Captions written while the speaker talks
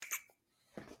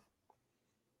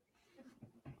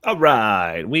All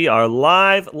right, we are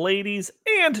live, ladies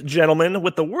and gentlemen,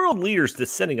 with the world leaders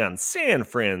descending on San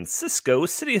Francisco.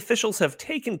 City officials have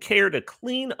taken care to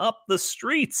clean up the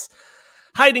streets,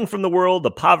 hiding from the world the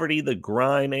poverty, the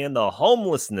grime, and the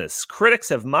homelessness. Critics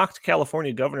have mocked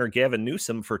California Governor Gavin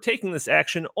Newsom for taking this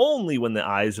action only when the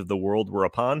eyes of the world were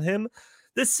upon him.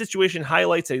 This situation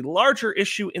highlights a larger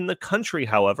issue in the country,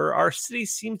 however. Our city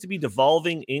seems to be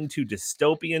devolving into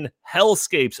dystopian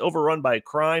hellscapes overrun by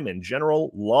crime and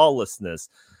general lawlessness.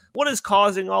 What is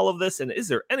causing all of this, and is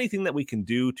there anything that we can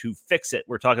do to fix it?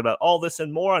 We're talking about all this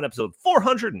and more on episode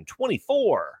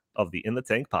 424 of the In the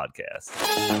Tank podcast.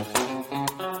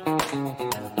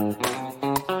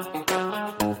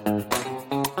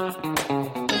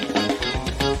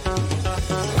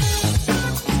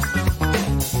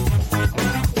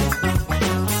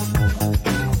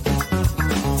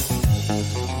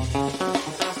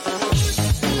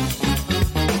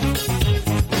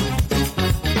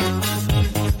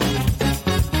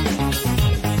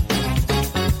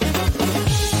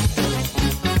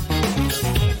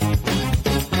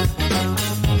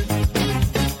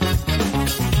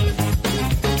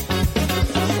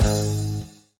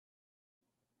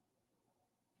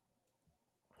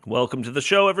 Welcome to the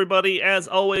show, everybody. As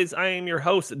always, I am your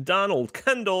host, Donald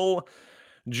Kendall.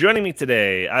 Joining me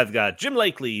today, I've got Jim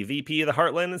Lakely, VP of the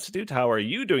Heartland Institute. How are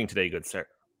you doing today, good sir?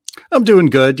 I'm doing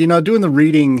good. Doing the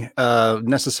reading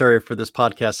necessary for this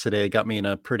podcast today got me in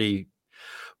a pretty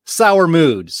sour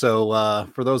mood. So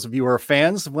for those of you who are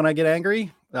fans of when I get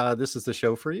angry, this is the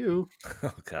show for you.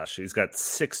 Oh, gosh. He's got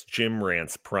 6 Jim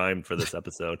rants primed for this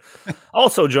episode.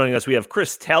 Also joining us, we have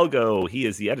Chris Talgo. He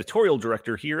is the editorial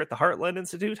director here at the Heartland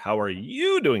Institute. How are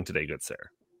you doing today, good sir?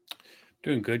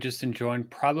 Doing good. Just enjoying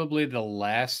probably the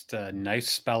last nice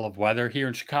spell of weather here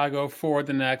in Chicago for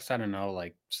the next, 7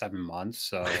 months.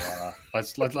 So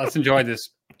let's enjoy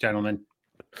this, gentlemen.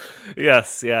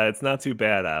 Yes, yeah, it's not too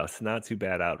bad out. Not too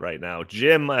bad out right now.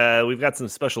 Jim, we've got some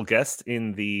special guests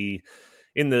in the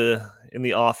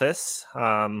office.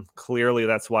 Clearly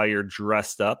that's why you're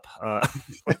dressed up.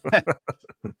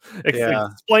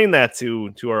 Explain that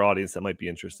to our audience that might be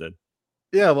interested.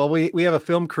 Yeah, well, we have a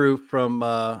film crew from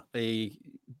a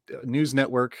news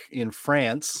network in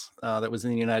France that was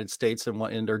in the United States,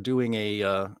 and they're doing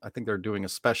I think they're doing a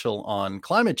special on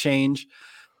climate change,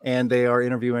 and they are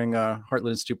interviewing Heartland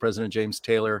Institute President James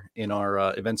Taylor in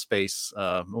our event space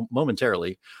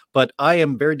momentarily. But I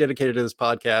am very dedicated to this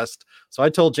podcast, so I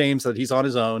told James that he's on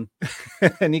his own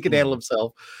and he can handle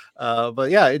himself.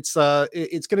 But yeah, it's going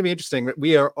to be interesting.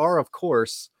 We are of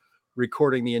course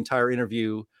recording the entire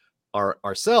interview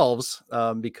ourselves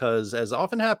because, as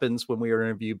often happens when we are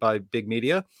interviewed by big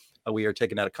media, we are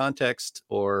taken out of context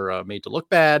or made to look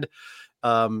bad.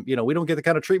 We don't get the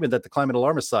kind of treatment that the climate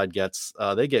alarmist side gets.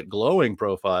 They get glowing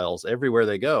profiles everywhere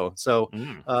they go. So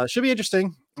should be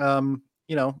interesting. What's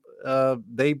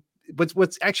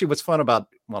fun about,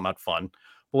 well, not fun,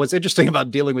 but what's interesting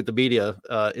about dealing with the media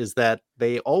is that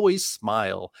they always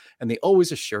smile and they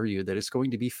always assure you that it's going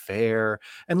to be fair.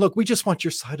 And look, we just want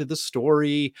your side of the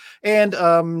story. And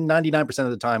 99%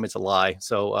 of the time it's a lie.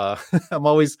 So I'm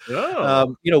always, we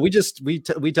tell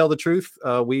the truth.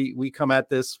 We come at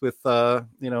this with, no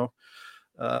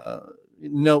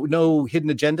hidden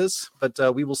agendas,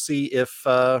 but we will see if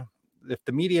the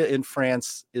media in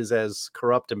France is as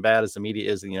corrupt and bad as the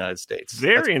media is in the United States.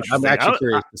 Very interesting. I'm actually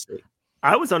curious to see.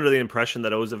 I was under the impression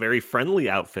that it was a very friendly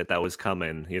outfit that was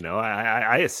coming.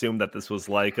 I assumed that this was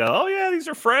like, oh yeah, these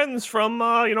are friends from,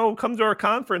 come to our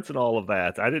conference and all of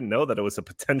that. I didn't know that it was a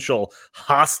potential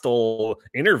hostile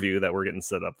interview that we're getting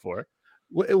set up for.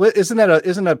 Isn't that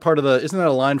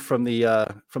a line from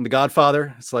the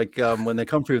Godfather? It's like when they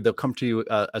come for you, they'll come to you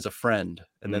as a friend,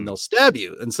 and then they'll stab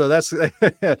you. And so that's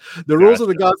the rules of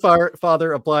the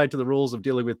Godfather apply to the rules of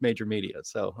dealing with major media.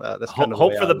 So that's kind of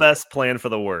hope for the best, plan for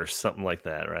the worst, something like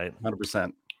that, right?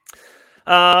 100%.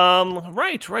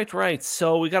 Right.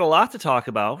 So we got a lot to talk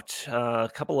about. A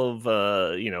couple of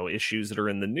issues that are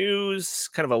in the news,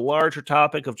 kind of a larger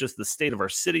topic of just the state of our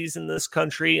cities in this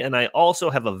country, and I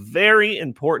also have a very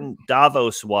important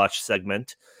Davos Watch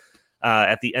segment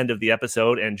at the end of the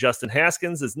episode. And Justin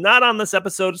Haskins is not on this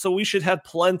episode, so we should have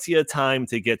plenty of time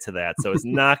to get to that. So it's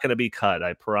not going to be cut.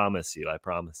 I promise you.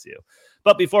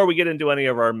 But before we get into any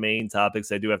of our main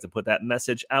topics, I do have to put that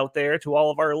message out there to all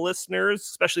of our listeners,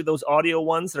 especially those audio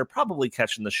ones that are probably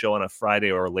catching the show on a Friday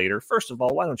or later. First of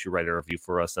all, why don't you write a review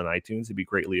for us on iTunes? It'd be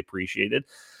greatly appreciated.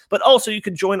 But also, you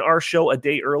can join our show a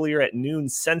day earlier at noon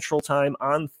Central Time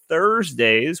on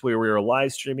Thursdays, where we are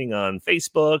live streaming on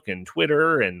Facebook and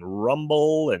Twitter and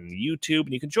Rumble and YouTube.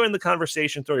 And you can join the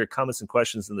conversation, throw your comments and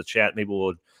questions in the chat. Maybe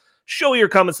we'll show your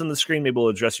comments on the screen. Maybe we'll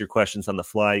address your questions on the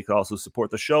fly. You can also support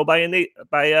the show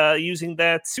by using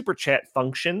that super chat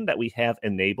function that we have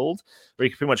enabled, where you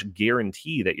can pretty much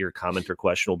guarantee that your comment or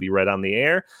question will be read on the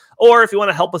air. Or if you want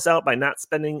to help us out by not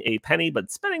spending a penny,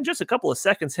 but spending just a couple of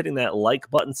seconds hitting that like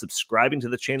button, subscribing to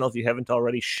the channel if you haven't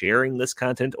already, sharing this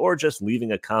content, or just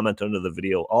leaving a comment under the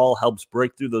video, all helps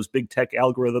break through those big tech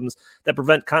algorithms that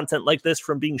prevent content like this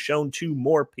from being shown to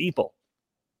more people.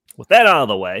 With that out of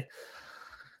the way,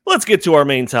 let's get to our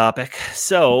main topic.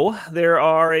 So there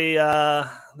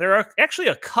are actually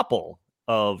a couple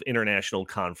of international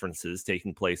conferences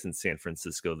taking place in San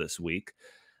Francisco this week.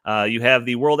 You have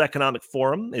the World Economic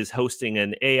Forum is hosting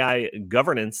an AI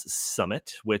governance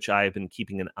summit, which I've been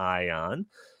keeping an eye on.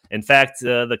 In fact,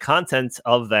 the content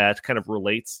of that kind of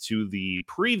relates to the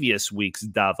previous week's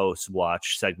Davos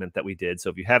Watch segment that we did. So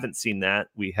if you haven't seen that,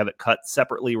 we have it cut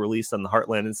separately, released on the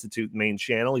Heartland Institute main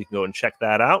channel. You can go and check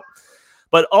that out.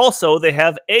 But also they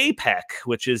have APEC,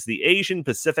 which is the Asian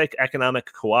Pacific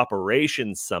Economic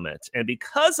Cooperation Summit. And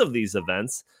because of these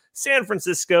events, San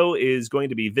Francisco is going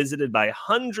to be visited by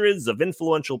hundreds of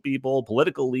influential people,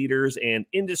 political leaders, and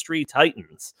industry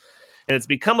titans. And it's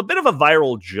become a bit of a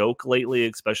viral joke lately,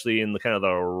 especially in the kind of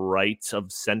the right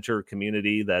of center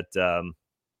community that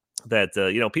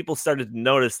people started to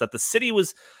notice that the city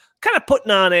was kind of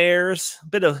putting on airs,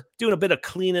 doing a bit of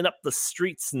cleaning up the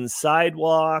streets and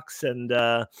sidewalks, and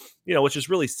which is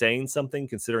really saying something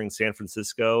considering San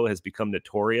Francisco has become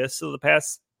notorious over the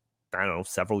past, I don't know,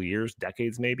 several years,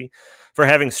 decades maybe, for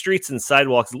having streets and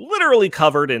sidewalks literally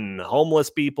covered in homeless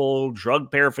people,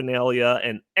 drug paraphernalia,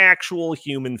 and actual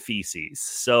human feces.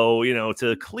 So,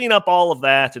 to clean up all of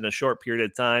that in a short period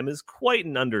of time is quite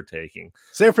an undertaking.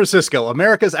 San Francisco,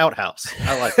 America's outhouse.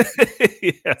 I like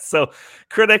it. Yeah, so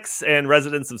critics and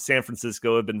residents of San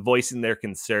Francisco have been voicing their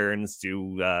concerns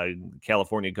to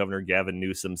California Governor Gavin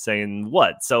Newsom, saying,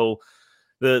 what? So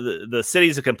the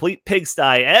city's a complete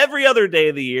pigsty every other day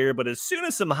of the year, but as soon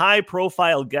as some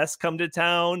high-profile guests come to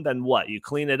town, then what? You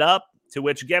clean it up? To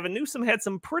which Gavin Newsom had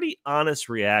some pretty honest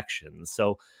reactions.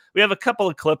 So we have a couple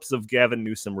of clips of Gavin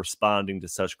Newsom responding to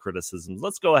such criticisms.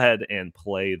 Let's go ahead and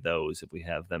play those if we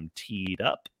have them teed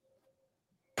up.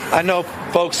 I know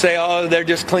folks say, oh, they're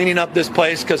just cleaning up this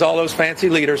place because all those fancy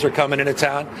leaders are coming into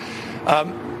town.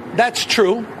 That's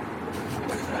true,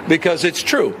 because it's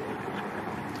true.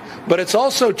 But it's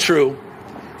also true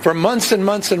for months and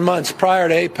months and months prior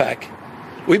to APEC,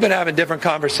 we've been having different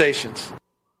conversations.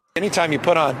 Anytime you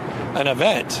put on an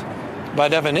event, by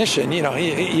definition, you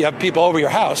have people over your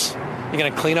house, you're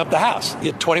going to clean up the house.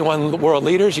 You have 21 world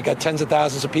leaders, you got tens of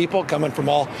thousands of people coming from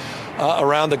all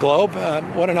around the globe.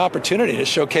 What an opportunity to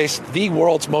showcase the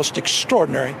world's most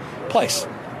extraordinary place,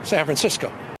 San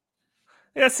Francisco.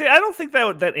 Yeah, see, I don't think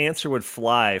that answer would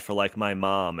fly for like my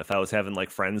mom if I was having like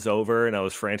friends over and I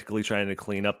was frantically trying to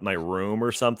clean up my room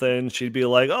or something. She'd be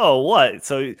like, "Oh, what?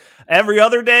 So every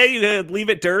other day you leave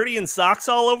it dirty and socks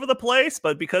all over the place,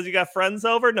 but because you got friends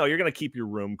over, no, you're gonna keep your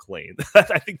room clean."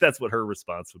 I think that's what her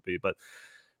response would be. But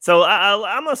so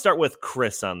I'm going to start with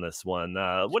Chris on this one.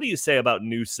 What do you say about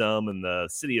Newsom and the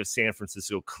city of San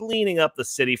Francisco cleaning up the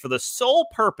city for the sole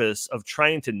purpose of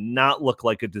trying to not look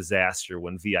like a disaster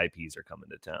when VIPs are coming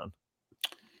to town?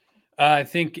 I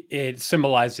think it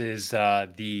symbolizes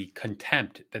the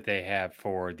contempt that they have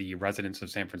for the residents of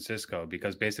San Francisco,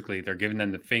 because basically they're giving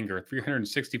them the finger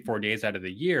 364 days out of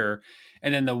the year.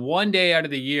 And then the one day out of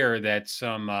the year that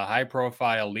some high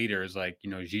profile leaders like,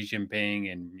 Xi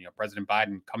Jinping and President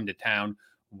Biden come to town,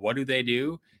 what do?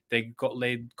 They go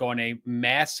on a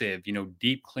massive,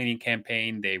 deep cleaning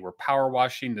campaign. They were power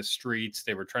washing the streets.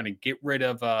 They were trying to get rid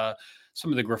of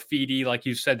some of the graffiti. Like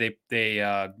you said,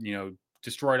 they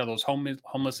destroyed all those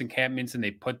homeless encampments, and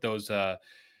they put those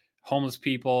homeless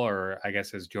people, or I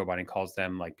guess as Joe Biden calls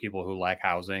them, like people who lack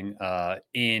housing,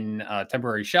 in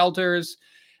temporary shelters.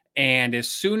 And as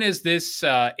soon as this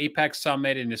APEC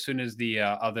summit and as soon as the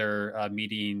other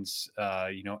meetings,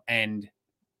 end,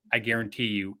 I guarantee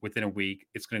you within a week,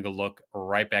 it's going to go look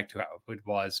right back to how it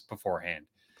was beforehand.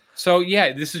 So,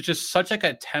 yeah, this is just such like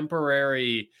a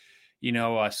temporary,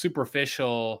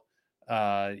 superficial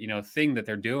thing that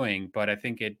they're doing, but I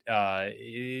think it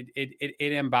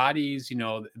embodies,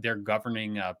 their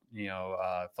governing,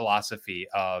 philosophy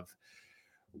of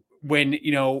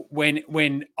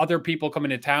when other people come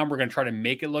into town, we're going to try to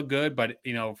make it look good. But,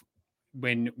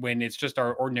 when it's just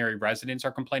our ordinary residents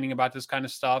are complaining about this kind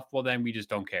of stuff, well, then we just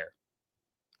don't care.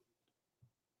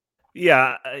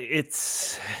 Yeah,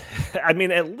 it's I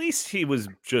mean, at least he was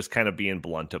just kind of being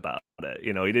blunt about it.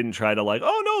 You know, he didn't try to like,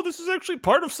 oh no, this is actually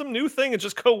part of some new thing. It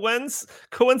just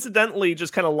coincidentally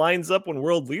just kind of lines up when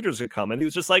world leaders are coming. He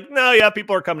was just like, no, yeah,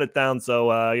 people are coming to town, so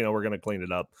we're gonna clean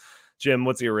it up. Jim,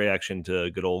 what's your reaction to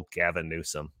good old Gavin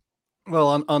Newsom?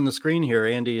 Well, on the screen here,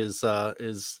 Andy is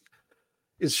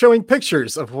showing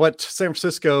pictures of what San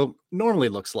Francisco normally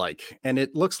looks like, and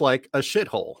it looks like a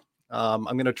shithole. I'm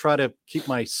going to try to keep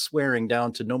my swearing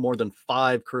down to no more than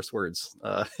 5 curse words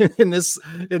in this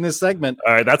segment.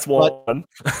 All right, that's one.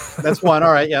 That's one.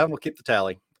 All right, yeah, we'll keep the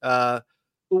tally.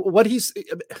 What he's,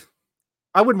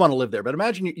 I wouldn't want to live there, but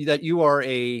imagine that you are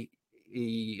a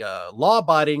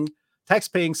law-abiding,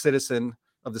 tax-paying citizen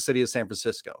of the city of San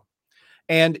Francisco,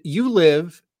 and you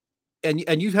live.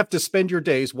 And you have to spend your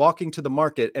days walking to the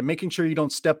market and making sure you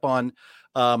don't step on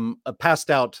a passed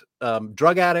out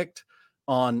drug addict.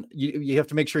 You have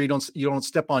to make sure you don't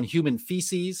step on human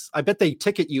feces. I bet they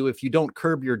ticket you if you don't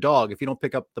curb your dog, if you don't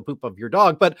pick up the poop of your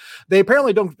dog. But they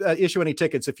apparently don't issue any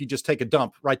tickets if you just take a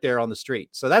dump right there on the street.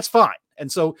 So that's fine.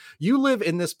 And so you live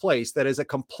in this place that is a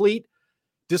complete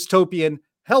dystopian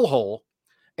hellhole,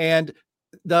 and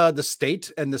the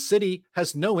state and the city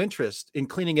has no interest in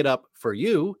cleaning it up for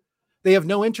you. They have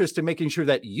no interest in making sure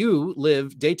that you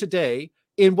live day to day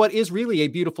in what is really a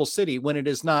beautiful city when it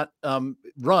is not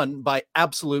run by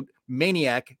absolute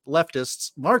maniac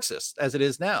leftists, Marxists, as it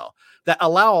is now, that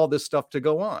allow all this stuff to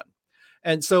go on.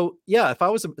 And so, yeah, if I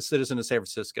was a citizen of San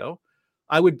Francisco,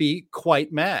 I would be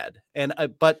quite mad.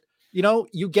 But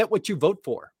you get what you vote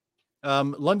for.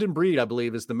 London Breed, I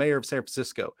believe, is the mayor of San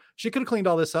Francisco. She could have cleaned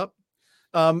all this up.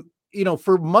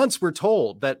 For months we're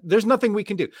told that there's nothing we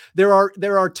can do. There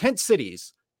are tent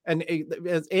cities, and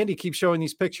as Andy keeps showing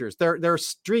these pictures, there are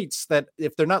streets that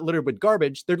if they're not littered with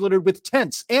garbage, they're littered with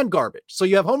tents and garbage. So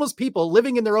you have homeless people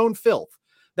living in their own filth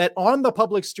that on the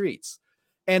public streets.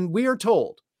 And we are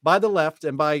told by the left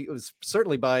and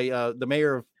certainly by the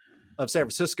mayor of San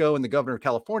Francisco and the governor of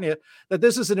California that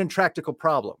this is an intractable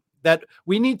problem, that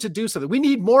we need to do something. We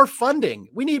need more funding.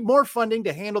 We need more funding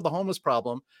to handle the homeless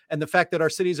problem and the fact that our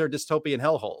cities are dystopian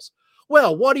hellholes.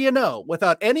 Well, what do you know?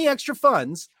 Without any extra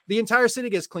funds, the entire city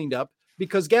gets cleaned up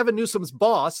because Gavin Newsom's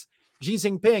boss, Xi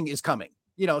Jinping, is coming.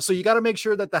 So you got to make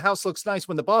sure that the house looks nice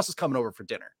when the boss is coming over for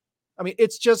dinner. I mean,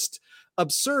 it's just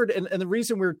absurd. And the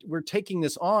reason we're taking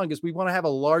this on is we want to have a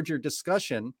larger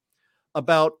discussion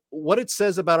about what it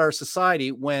says about our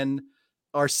society when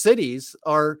our cities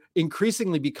are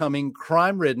increasingly becoming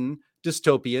crime-ridden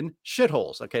dystopian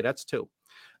shitholes. Okay, that's 2.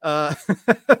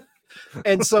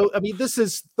 And so, I mean, this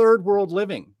is third world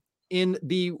living in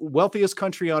the wealthiest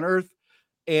country on earth.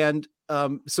 And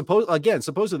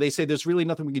supposedly they say there's really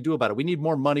nothing we can do about it. We need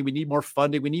more money. We need more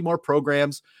funding. We need more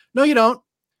programs. No, you don't.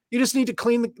 You just need to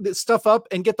clean the stuff up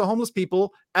and get the homeless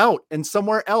people out and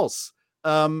somewhere else.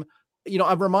 I'm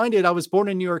reminded I was born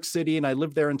in New York City and I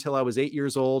lived there until I was 8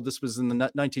 years old. This was in the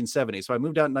 1970s. So I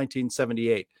moved out in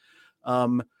 1978.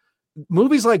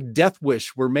 Movies like Death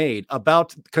Wish were made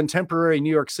about contemporary New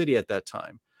York City at that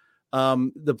time.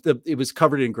 It was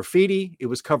covered in graffiti. It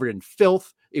was covered in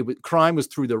filth. Crime was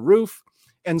through the roof.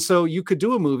 And so you could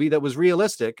do a movie that was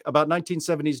realistic about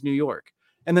 1970s New York.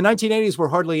 And the 1980s were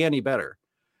hardly any better.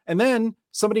 And then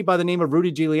somebody by the name of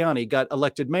Rudy Giuliani got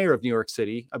elected mayor of New York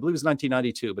City. I believe it was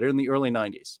 1992, but in the early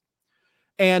 90s.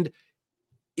 And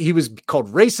he was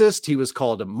called racist. He was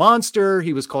called a monster.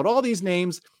 He was called all these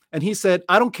names. And he said,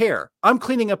 I don't care. I'm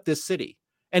cleaning up this city.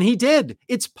 And he did.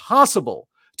 It's possible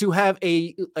to have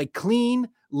a clean,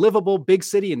 livable big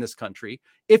city in this country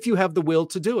if you have the will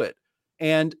to do it.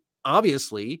 And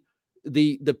obviously,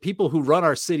 the people who run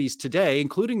our cities today,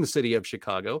 including the city of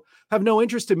Chicago, have no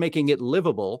interest in making it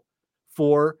livable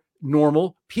for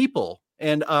normal people.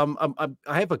 And I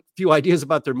have a few ideas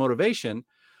about their motivation.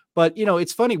 But,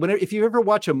 it's funny. If you ever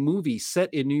watch a movie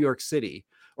set in New York City,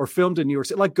 or filmed in New York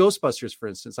City, like Ghostbusters, for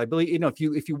instance. I believe,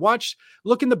 if you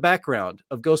look in the background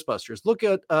of Ghostbusters, look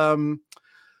at,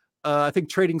 I think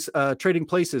Trading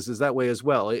Places is that way as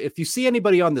well. If you see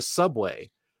anybody on the subway,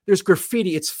 there's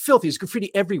graffiti. It's filthy. There's graffiti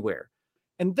everywhere.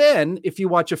 And then if you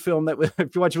watch a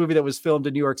movie that was filmed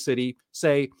in New York City,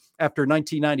 say after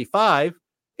 1995,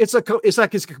 it's like it's a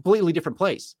completely different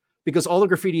place. Because all the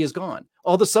graffiti is gone.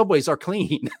 All the subways are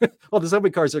clean. All the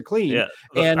subway cars are clean. Yeah,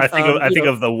 and I think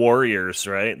of the Warriors,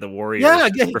 right? The Warriors, yeah,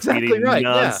 graffiti exactly right,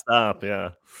 nonstop.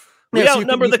 Yeah, we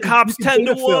outnumber the cops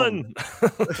 10-1.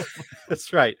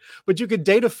 That's right. But you could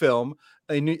date a film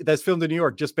that's filmed in New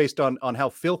York just based on how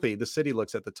filthy the city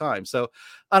looks at the time. So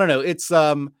I don't know. It's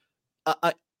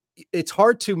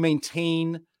hard to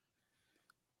maintain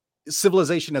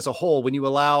civilization as a whole, when you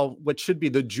allow what should be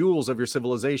the jewels of your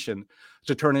civilization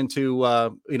to turn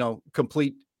into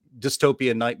complete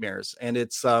dystopian nightmares. And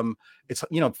it's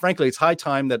frankly, it's high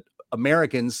time that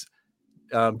Americans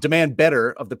demand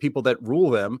better of the people that rule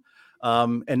them,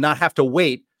 and not have to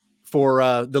wait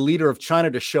for the leader of China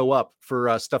to show up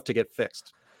for stuff to get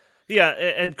fixed. Yeah,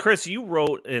 and Chris, you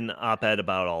wrote an op-ed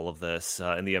about all of this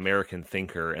in the American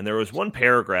Thinker, and there was one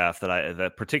paragraph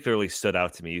that particularly stood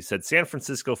out to me. You said San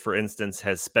Francisco, for instance,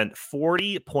 has spent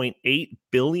 $40.8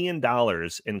 billion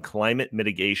in climate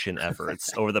mitigation efforts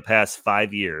over the past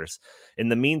 5 years. In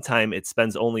the meantime, it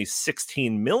spends only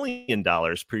 $16 million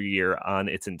per year on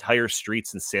its entire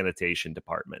streets and sanitation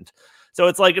department. So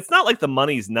it's not like the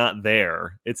money's not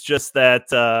there. It's just that,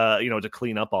 to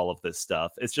clean up all of this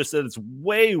stuff. It's just that it's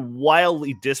way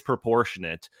wildly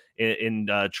disproportionate in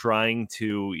trying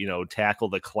to, tackle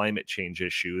the climate change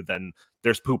issue. Then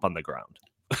there's poop on the ground.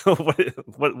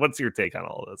 What's your take on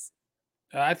all of this?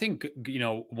 I think,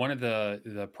 one of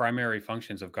the primary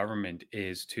functions of government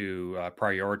is to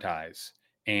prioritize.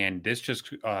 And this just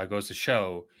goes to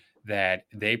show that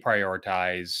they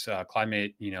prioritize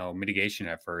climate, mitigation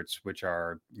efforts, which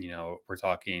are, we're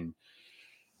talking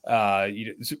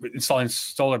installing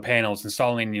solar panels,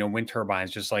 installing, wind turbines,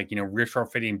 just like,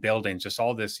 retrofitting buildings, just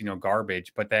all this,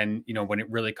 garbage. But then, when it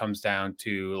really comes down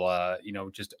to,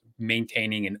 just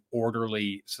maintaining an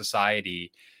orderly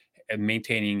society and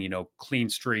maintaining, clean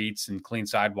streets and clean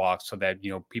sidewalks so that,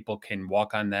 people can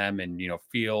walk on them and,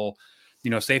 feel,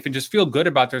 safe and just feel good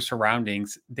about their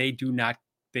surroundings. They do not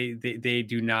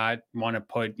want to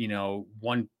put,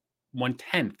 1/10,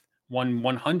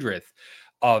 1/100th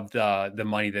of the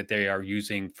money that they are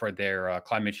using for their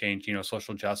climate change,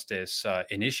 social justice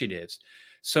initiatives.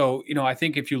 So, I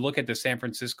think if you look at the San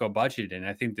Francisco budget, and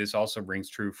I think this also rings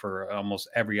true for almost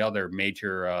every other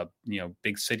major,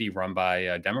 big city run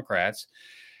by Democrats,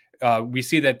 we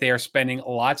see that they are spending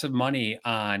lots of money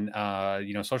on,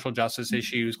 social justice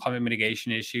issues, climate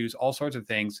mitigation issues, all sorts of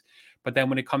things. But then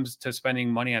when it comes to spending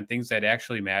money on things that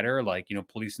actually matter, like,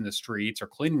 policing the streets or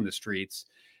cleaning the streets,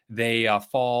 they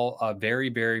fall very,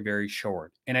 very, very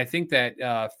short. And I think that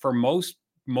for most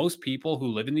people who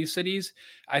live in these cities,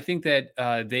 I think that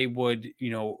they would,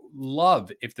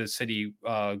 love if the city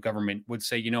government would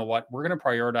say, you know what, we're going to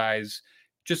prioritize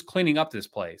just cleaning up this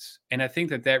place. And I think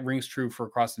that rings true for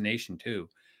across the nation too.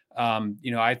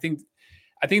 I think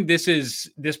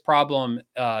this problem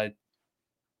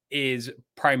is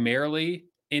primarily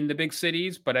in the big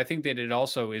cities, but I think that it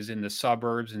also is in the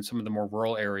suburbs and some of the more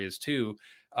rural areas too.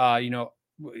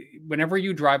 Whenever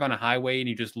you drive on a highway and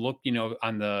you just look,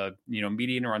 on the,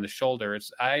 median or on the shoulder,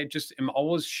 I just am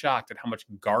always shocked at how much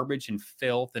garbage and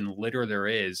filth and litter there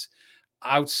is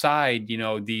outside,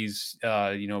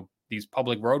 these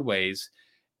public roadways.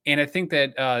 And I think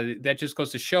that that just goes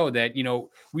to show that,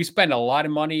 we spend a lot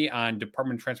of money on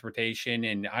Department of Transportation,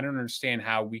 and I don't understand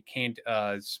how we can't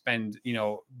spend,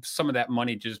 some of that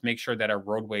money to just make sure that our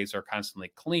roadways are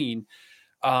constantly clean.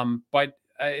 But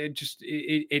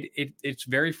it's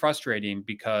very frustrating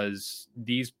because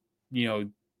these,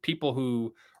 people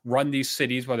who run these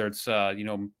cities, whether it's,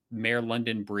 Mayor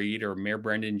London Breed or Mayor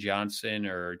Brendan Johnson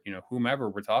or, whomever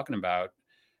we're talking about,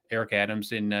 Eric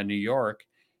Adams in New York,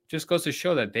 just goes to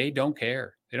show that they don't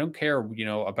care. They don't care,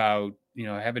 about,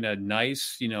 having a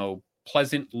nice,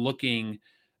 pleasant looking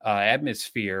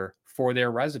atmosphere for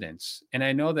their residents. And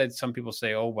I know that some people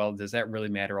say, oh, well, does that really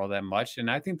matter all that much? And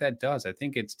I think that does. I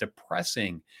think it's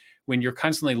depressing when you're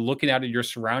constantly looking out at your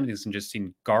surroundings and just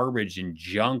seeing garbage and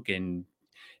junk and,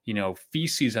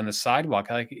 feces on the sidewalk.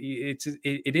 Like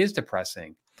it is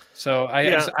depressing. So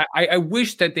I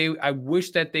wish that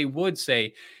they would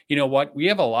say, you know what, we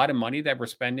have a lot of money that we're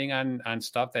spending on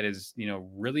stuff that is,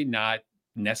 really not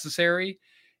necessary.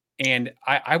 And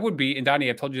I would be, and Donnie,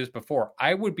 I've told you this before,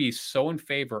 I would be so in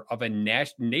favor of a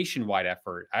nationwide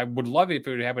effort. I would love it if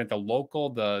it would happen at the local,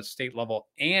 the state level,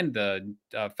 and the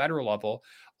federal level,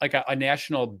 like a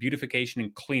national beautification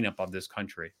and cleanup of this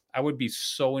country. I would be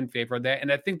so in favor of that.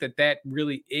 And I think that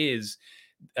really is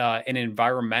an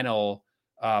environmental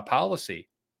policy.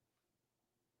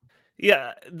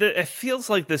 Yeah, it feels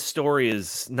like this story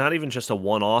is not even just a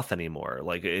one-off anymore.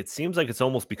 Like, it seems like it's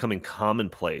almost becoming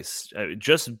commonplace.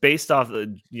 Just based off,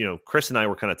 Chris and I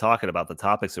were kind of talking about the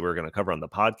topics that we were going to cover on the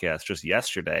podcast just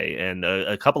yesterday, and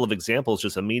a couple of examples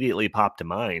just immediately popped to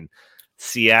mind.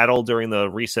 Seattle during the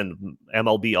recent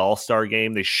MLB All-Star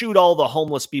game. They shoot all the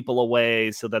homeless people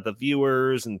away so that the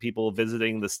viewers and people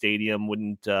visiting the stadium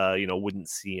wouldn't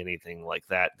see anything like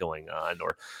that going on.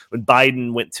 Or when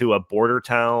Biden went to a border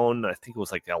town, I think it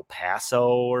was like El Paso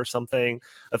or something,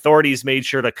 authorities made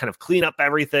sure to kind of clean up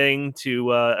everything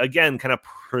to, again, kind of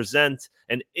present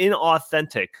an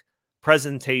inauthentic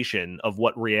presentation of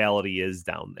what reality is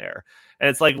down there. And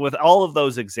it's like with all of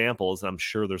those examples, and I'm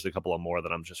sure there's a couple of more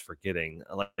that I'm just forgetting,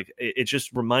 like it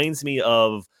just reminds me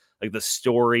of like the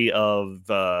story of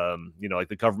like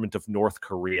the government of North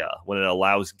Korea when it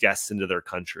allows guests into their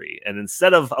country, and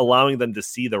instead of allowing them to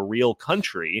see the real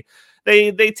country,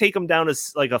 they take them down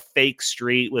as like a fake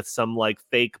street with some like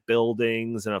fake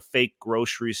buildings and a fake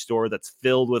grocery store that's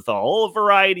filled with a whole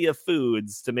variety of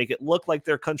foods to make it look like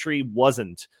their country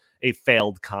wasn't a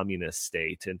failed communist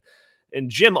state. And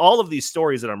Jim, all of these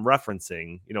stories that I'm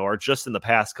referencing, are just in the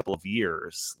past couple of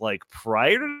years. Like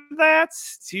prior to that,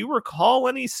 do you recall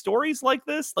any stories like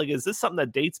this? Like, is this something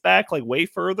that dates back like way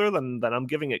further than I'm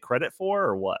giving it credit for,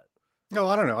 or what? No,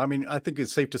 I don't know. I mean, I think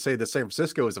it's safe to say that San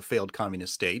Francisco is a failed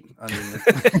communist state. I mean,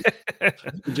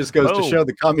 it just goes to show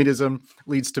that communism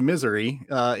leads to misery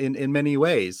in many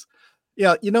ways.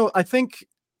 Yeah, I think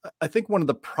one of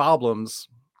the problems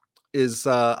is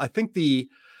I think the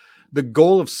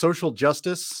goal of social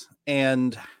justice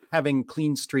and having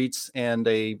clean streets and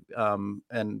it's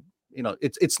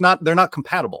not, they're not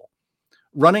compatible.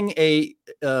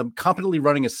 Competently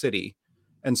running a city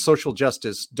and social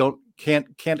justice can't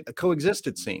coexist,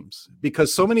 it seems,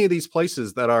 because so many of these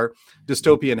places that are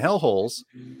dystopian hellholes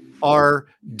are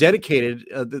dedicated.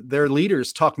 Their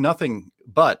leaders talk nothing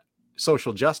but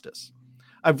social justice.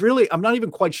 I'm not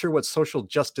even quite sure what social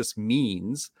justice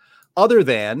means, other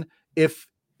than if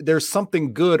there's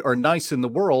something good or nice in the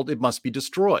world, it must be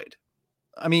destroyed.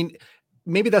 I mean,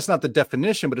 maybe that's not the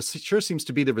definition, but it sure seems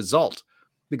to be the result,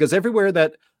 because everywhere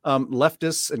that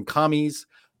leftists and commies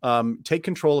take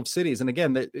control of cities, and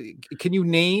again, can you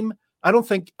name? I don't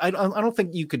think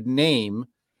you could name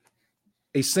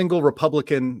a single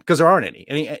Republican, because there aren't any.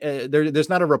 There's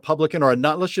not a Republican or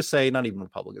let's just say not even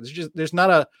Republican. There's not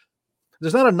a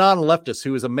non-leftist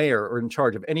who is a mayor or in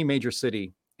charge of any major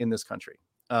city in this country.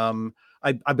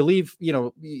 I believe,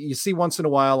 you see once in a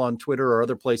while on Twitter or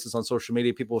other places on social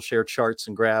media, people share charts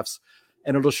and graphs,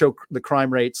 and it'll show the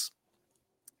crime rates.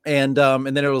 And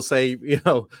then it'll say,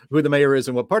 who the mayor is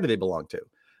and what party they belong to.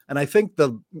 And I think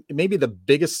maybe the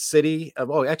biggest city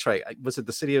actually, was it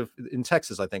the city in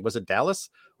Texas? I think, was it Dallas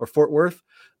or Fort Worth?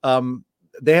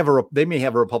 They may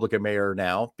have a Republican mayor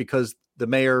now because the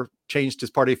mayor changed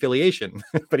his party affiliation,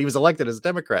 but he was elected as a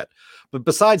Democrat. But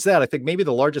besides that, I think maybe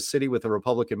the largest city with a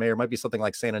Republican mayor might be something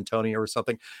like San Antonio or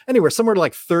something. Anywhere, somewhere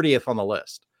like 30th on the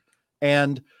list.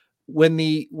 And when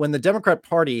the Democrat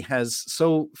Party has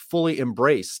so fully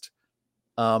embraced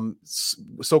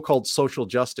so-called social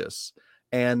justice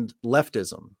and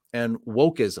leftism and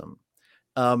wokeism,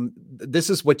 this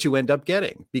is what you end up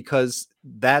getting, because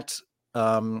that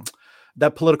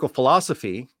political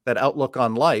philosophy, that outlook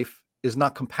on life, is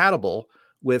not compatible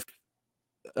with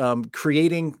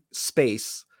creating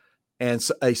space and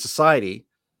a society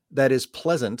that is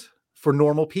pleasant for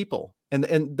normal people.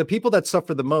 And the people that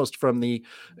suffer the most from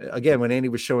again, when Andy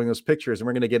was showing those pictures, and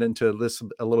we're going to get into this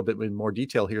a little bit in more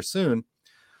detail here soon,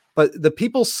 but the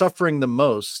people suffering the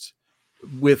most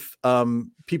with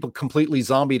people completely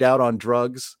zombied out on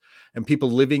drugs, and people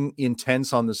living in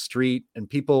tents on the street, and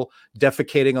people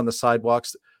defecating on the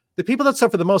sidewalks, the people that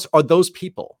suffer the most are those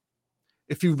people.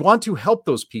 If you want to help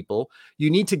those people, you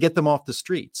need to get them off the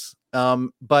streets.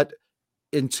 But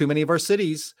in too many of our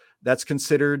cities, that's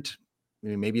considered,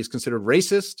 maybe it's considered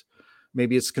racist,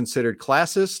 maybe it's considered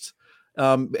classist,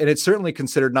 and it's certainly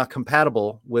considered not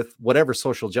compatible with whatever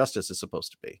social justice is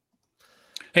supposed to be.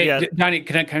 Hey, yeah. Donnie,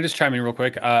 can I just chime in real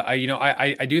quick? I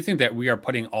do think that we are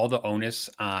putting all the onus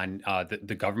on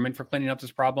the government for cleaning up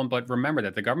this problem. But remember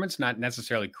that the government's not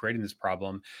necessarily creating this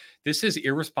problem. This is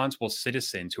irresponsible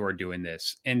citizens who are doing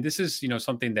this. And this is,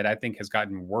 something that I think has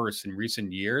gotten worse in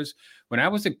recent years. When I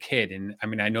was a kid, and I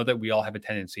mean, I know that we all have a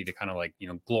tendency to kind of like,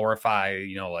 glorify,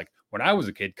 like when I was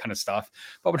a kid kind of stuff.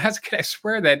 But when I was a kid, I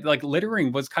swear that like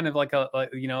littering was kind of like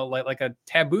a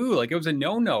taboo. Like it was a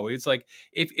no-no. It's like,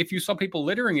 if you saw people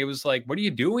littering, it was like, what are you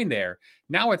doing there?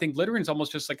 Now I think littering is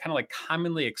almost just like kind of like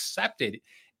commonly accepted.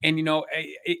 And,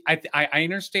 I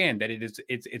understand that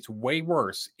it's way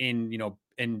worse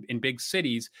in big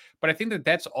cities, but I think that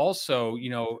that's also,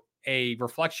 a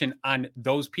reflection on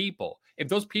those people. If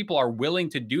those people are willing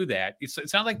to do that,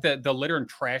 it's not like the litter and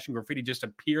trash and graffiti just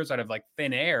appears out of like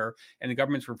thin air and the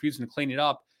government's refusing to clean it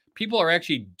up. People are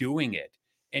actually doing it.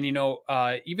 And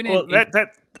even Well,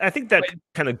 that I think that but-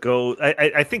 kind of goes.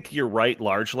 I think you're right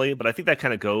largely, but I think that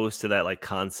kind of goes to that like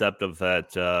concept of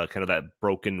that kind of that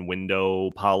broken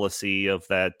window policy of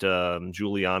that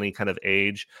Giuliani kind of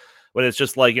age, when it's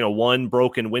just like one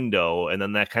broken window, and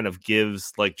then that kind of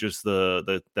gives like just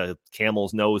the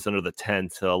camel's nose under the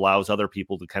tent, allows other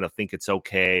people to kind of think it's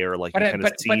okay, or like you kind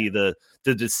of see the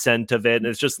descent of it, and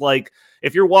it's just like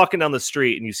if you're walking down the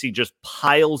street and you see just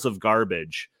piles of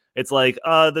garbage. It's like,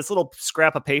 this little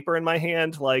scrap of paper in my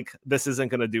hand, like this isn't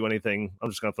going to do anything. I'm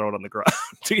just going to throw it on the ground.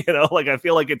 Like I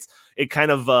feel like it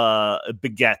kind of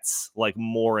begets like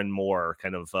more and more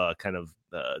kind of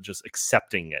just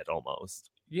accepting it almost.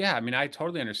 Yeah, I mean, I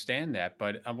totally understand that,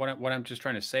 but what I'm just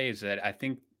trying to say is that I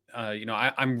think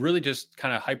I'm really just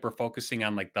kind of hyper focusing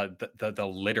on like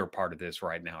the litter part of this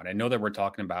right now, and I know that we're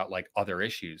talking about like other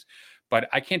issues, but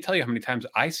I can't tell you how many times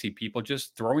I see people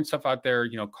just throwing stuff out their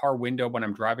car window when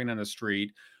I'm driving on the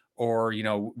street, or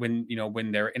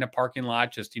when they're in a parking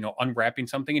lot, just unwrapping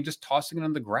something and just tossing it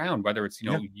on the ground, whether it's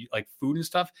like food and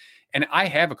stuff. And I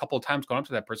have a couple of times gone up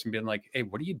to that person being like, "Hey,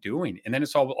 what are you doing?" And then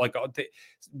it's all like,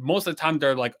 most of the time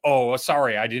they're like, "Oh,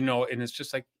 sorry, I didn't know." And it's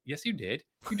just like, "Yes, you did.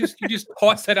 You just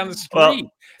tossed that on the street."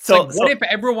 Well, so what if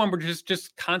everyone were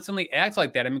just constantly act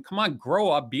like that? I mean, come on, grow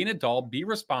up, be an adult, be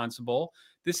responsible.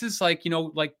 This is like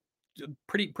like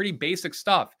pretty basic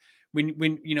stuff.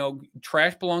 When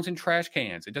trash belongs in trash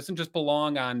cans. It doesn't just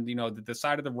belong on the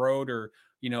side of the road, or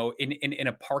in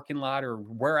a parking lot or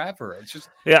wherever. It's just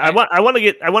I want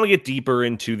to get deeper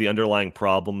into the underlying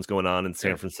problems going on in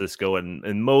San Francisco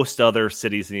and most other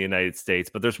cities in the United States.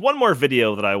 But there's one more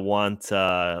video that I want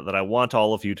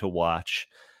all of you to watch.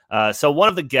 So one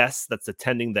of the guests that's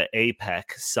attending the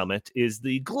APEC summit is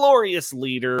the glorious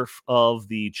leader of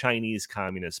the Chinese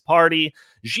Communist Party,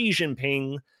 Xi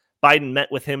Jinping. Biden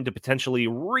met with him to potentially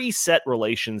reset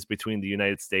relations between the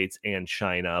United States and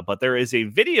China. But there is a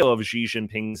video of Xi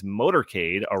Jinping's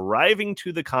motorcade arriving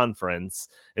to the conference.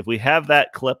 If we have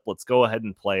that clip, let's go ahead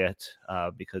and play it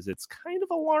because it's kind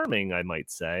of alarming, I might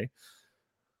say.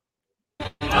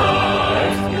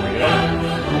 Okay, here we go.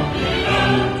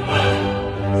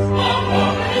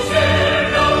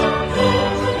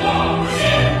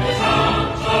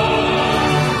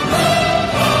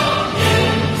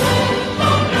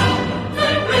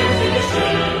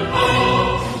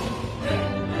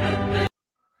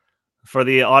 For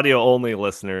the audio-only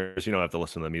listeners, you don't have to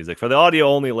listen to the music. For the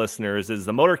audio-only listeners, is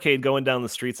the motorcade going down the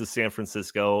streets of San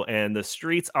Francisco, and the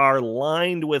streets are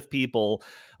lined with people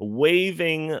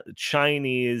waving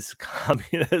Chinese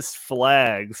communist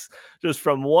flags just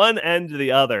from one end to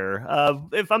the other.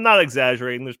 If I'm not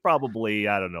exaggerating, there's probably,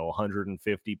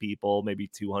 150 people, maybe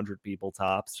 200 people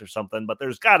tops or something, but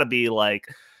there's got to be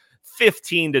like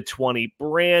 15 to 20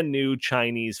 brand new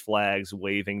Chinese flags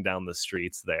waving down the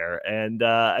streets there. And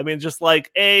I mean, just like,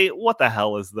 what the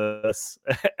hell is this?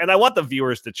 And I want the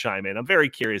viewers to chime in. I'm very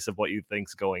curious of what you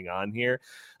think's going on here.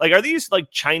 Like, are these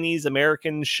like Chinese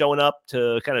Americans showing up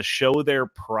to kind of show their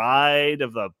pride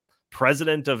of the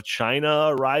president of China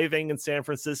arriving in San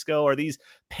Francisco? Are these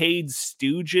paid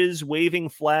stooges waving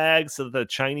flags so that the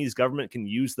Chinese government can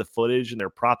use the footage in their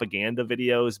propaganda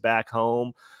videos back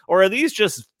home? Or are these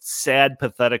just sad,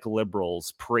 pathetic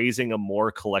liberals praising a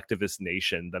more collectivist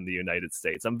nation than the United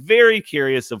States? I'm very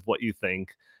curious of what you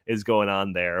think is going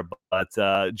on there.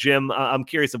 But Jim, I'm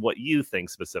curious of what you think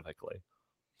specifically.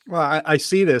 Well, I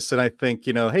see this and I think,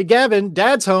 hey, Gavin,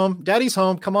 daddy's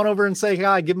home. Come on over and say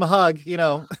hi, give him a hug,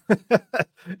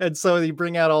 And so you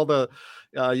bring out all the,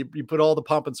 you put all the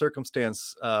pomp and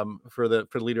circumstance for the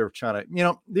leader of China.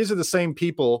 These are the same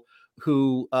people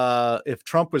who, if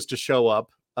Trump was to show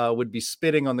up, would be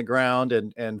spitting on the ground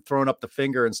and throwing up the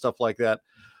finger and stuff like that.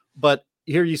 But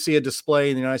here you see a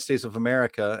display in the United States of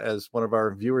America, as one of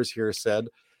our viewers here said,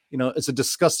 it's a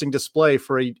disgusting display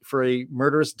for a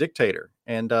murderous dictator.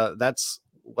 And that's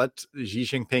what Xi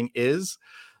Jinping is.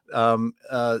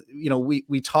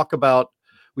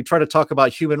 We try to talk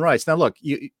about human rights. Now, look,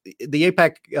 the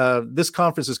APEC, this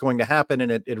conference is going to happen,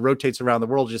 and it rotates around the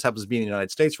world. It just happens to be in the United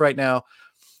States right now.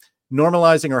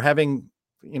 Normalizing or having,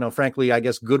 frankly, I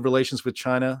guess, good relations with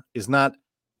China is not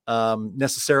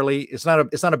necessarily, it's not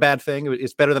a bad thing.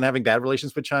 It's better than having bad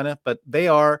relations with China, but they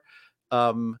are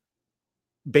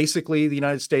basically the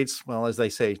United States, well, as they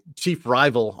say, chief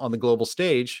rival on the global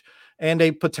stage, and a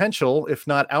potential, if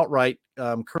not outright,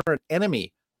 current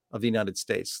enemy of the United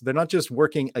States. They're not just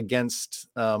working against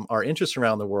our interests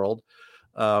around the world.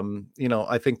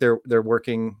 I think they're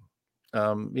working.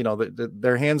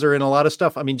 Their hands are in a lot of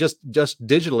stuff. I mean, just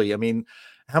digitally. I mean,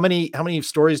 how many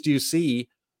stories do you see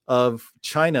of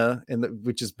China,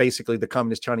 which is basically the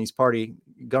Communist Chinese Party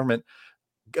government,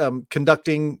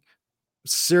 conducting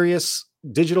serious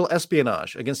digital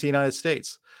espionage against the United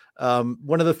States.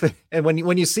 One of the things, and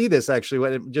when you see this,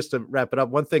 actually, just to wrap it up,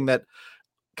 one thing that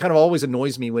kind of always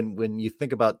annoys me when you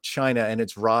think about China and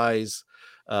its rise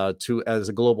to as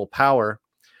a global power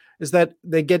is that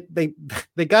they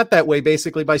got that way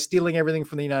basically by stealing everything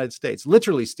from the United States,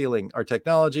 literally stealing our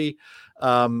technology,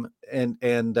 and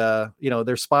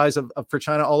they're spies for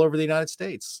China all over the United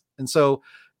States. And so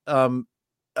I'm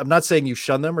not saying you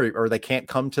shun them or they can't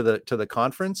come to the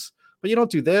conference, but you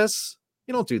don't do this.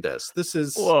 You don't do this. This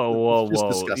is whoa.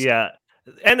 disgusting. Yeah.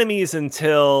 Enemies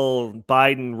until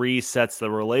Biden resets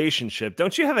the relationship.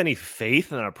 Don't you have any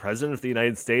faith in a president of the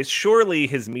United States? Surely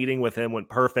his meeting with him went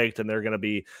perfect and they're going to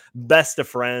be best of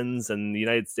friends, and the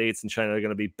United States and China are going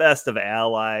to be best of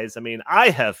allies. I mean, I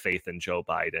have faith in Joe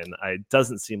Biden. It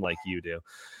doesn't seem like you do.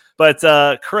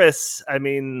 But Chris, I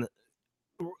mean,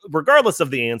 regardless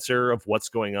of the answer of what's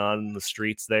going on in the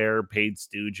streets there, paid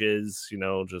stooges,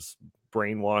 just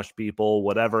brainwashed people,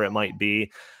 whatever it might be.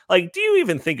 Like, do you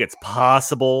even think it's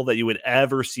possible that you would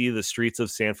ever see the streets of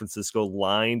San Francisco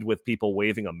lined with people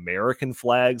waving American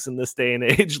flags in this day and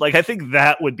age? Like, I think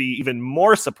that would be even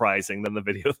more surprising than the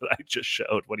video that I just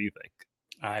showed. What do you think?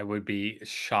 I would be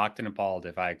shocked and appalled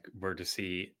if I were to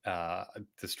see the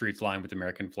streets lined with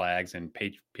American flags and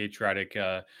patriotic,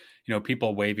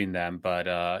 people waving them. But,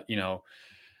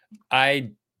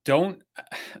 I don't.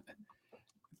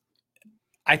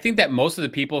 I think that most of the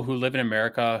people who live in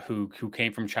America who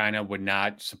came from China would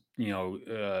not,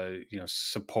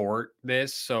 support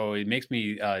this. So it makes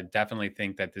me definitely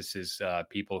think that this is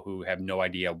people who have no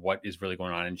idea what is really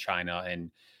going on in China, and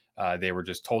they were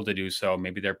just told to do so.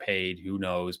 Maybe they're paid, who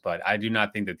knows? But I do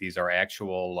not think that these are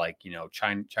actual,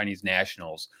 Chinese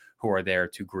nationals who are there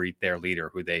to greet their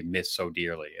leader, who they miss so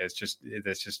dearly. That's just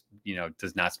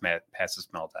does not pass the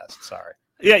smell test. Sorry.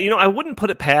 Yeah, I wouldn't put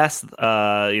it past,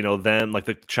 them, like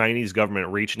the Chinese government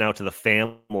reaching out to the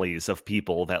families of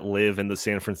people that live in the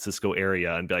San Francisco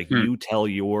area and be like, you tell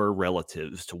your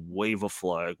relatives to wave a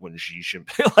flag when Xi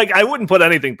Jinping. Like, I wouldn't put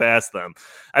anything past them.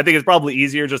 I think it's probably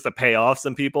easier just to pay off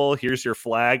some people. Here's your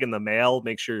flag in the mail.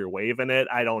 Make sure you're waving it.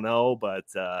 I don't know, but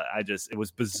it was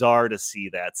bizarre to see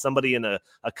that. Somebody in a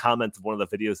comment of one of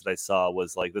the videos that I saw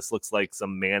was like, this looks like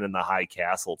some Man in the High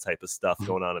Castle type of stuff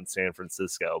going on in San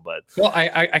Francisco. But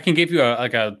I can give you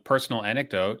a personal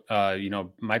anecdote.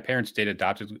 My parents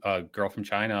adopted a girl from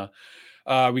China.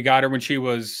 We got her when she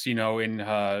was, in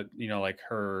her,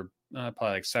 probably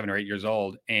like 7 or 8 years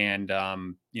old. And,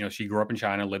 she grew up in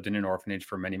China, lived in an orphanage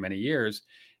for many, many years.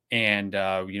 And,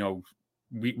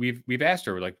 we've asked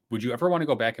her, like, would you ever want to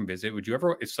go back and visit? Would you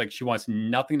ever? It's like she wants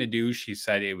nothing to do. She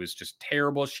said it was just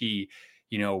terrible. She,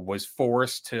 was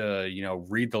forced to,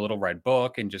 read the Little Red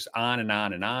Book and just on and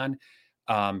on and on.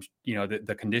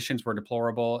 The conditions were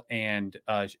deplorable, and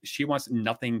she wants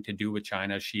nothing to do with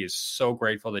China. She is so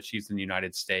grateful that she's in the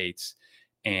United States.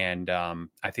 And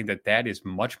I think that is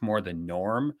much more the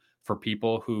norm for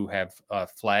people who have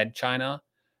fled China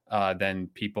than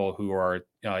people who are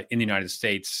in the United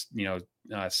States,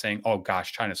 saying, oh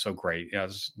gosh, China's so great.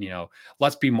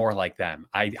 Let's be more like them.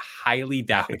 I highly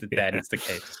doubt that is the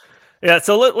case. Yeah,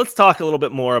 so let's talk a little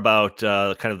bit more about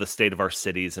kind of the state of our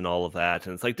cities and all of that.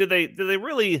 And it's like, did they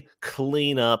really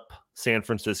clean up San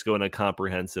Francisco in a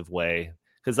comprehensive way?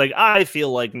 Because I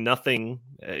feel like nothing,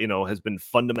 has been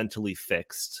fundamentally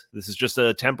fixed. This is just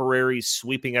a temporary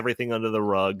sweeping everything under the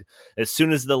rug. As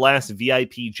soon as the last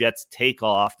VIP jets take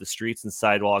off, the streets and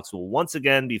sidewalks will once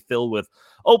again be filled with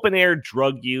open air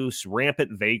drug use,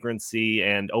 rampant vagrancy,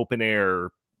 and open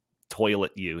air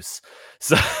toilet use.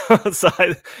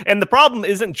 And the problem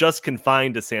isn't just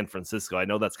confined to San Francisco. I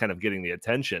know that's kind of getting the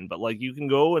attention, but you can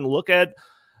go and look at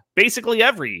basically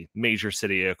every major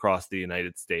city across the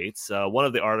United States. One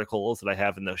of the articles that I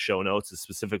have in the show notes is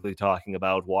specifically talking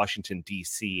about Washington,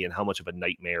 D.C. and how much of a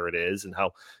nightmare it is, and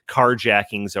how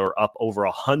carjackings are up over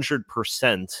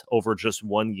 100% over just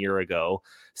 1 year ago.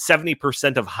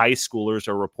 70% of high schoolers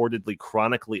are reportedly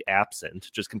chronically absent,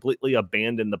 just completely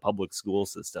abandoned the public school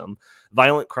system.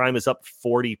 Violent crime is up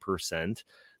 40%.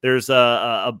 There's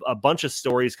a bunch of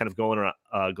stories kind of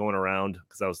going around,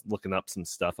 because I was looking up some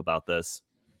stuff about this.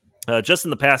 Just in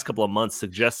the past couple of months,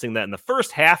 suggesting that in the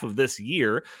first half of this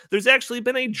year, there's actually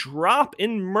been a drop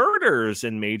in murders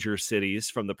in major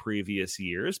cities from the previous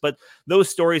years. But those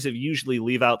stories have usually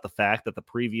leave out the fact that the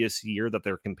previous year that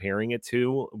they're comparing it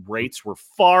to, rates were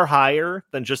far higher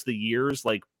than just the years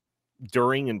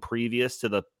during and previous to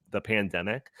the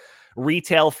pandemic.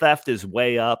 Retail theft is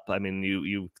way up. I mean,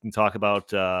 you can talk about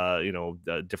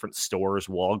different stores,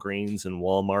 Walgreens and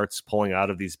Walmarts pulling out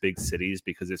of these big cities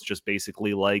because it's just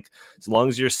basically like, as long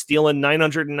as you're stealing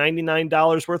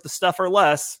 $999 worth of stuff or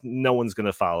less, no one's going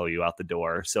to follow you out the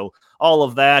door. So all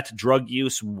of that, drug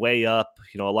use way up.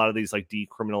 A lot of these like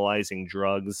decriminalizing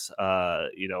drugs,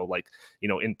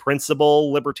 in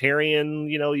principle, libertarian,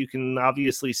 you can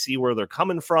obviously see where they're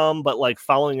coming from, but like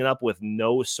following it up with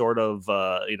no sort of,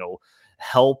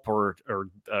 help or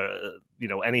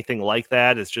anything like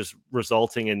that is just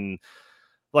resulting in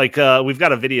like, we've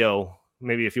got a video.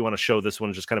 Maybe if you want to show this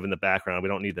one just kind of in the background, we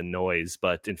don't need the noise,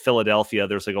 but in Philadelphia,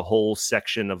 there's like a whole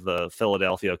section of the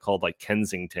Philadelphia called like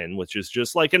Kensington, which is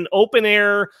just like an open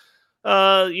air,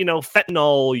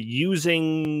 fentanyl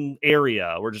using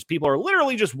area where just people are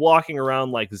literally just walking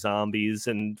around like zombies.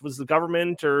 And was the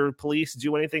government or police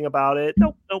do anything about it?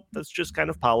 Nope. That's just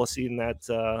kind of policy in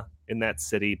that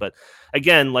city. But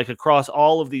again, like across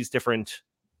all of these different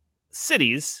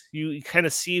cities, you kind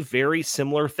of see very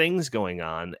similar things going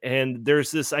on. And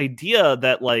there's this idea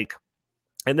that like,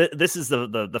 and this is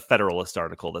the Federalist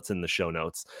article that's in the show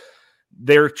notes.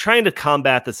 They're trying to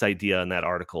combat this idea in that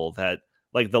article that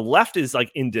like the left is like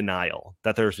in denial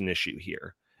that there's an issue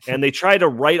here. And they try to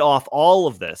write off all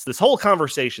of this whole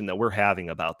conversation that we're having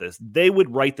about this. They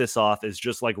would write this off as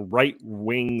just like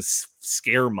right-wing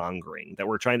scaremongering, that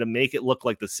we're trying to make it look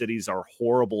like the cities are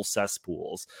horrible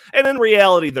cesspools. And in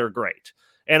reality, they're great.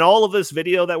 And all of this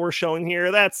video that we're showing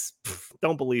here,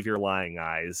 don't believe your lying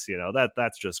eyes.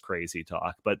 That's just crazy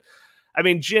talk. But I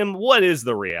mean, Jim, what is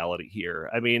the reality here?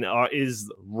 I mean,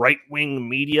 is right-wing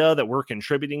media that we're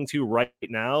contributing to right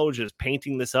now just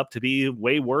painting this up to be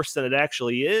way worse than it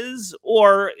actually is?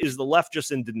 Or is the left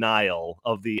just in denial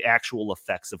of the actual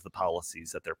effects of the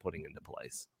policies that they're putting into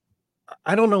place?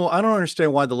 I don't know. I don't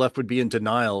understand why the left would be in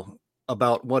denial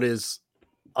about what is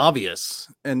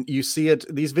obvious. And you see it,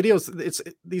 these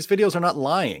videos are not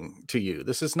lying to you.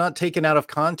 This is not taken out of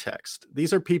context.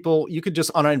 These are people, you could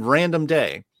just on a random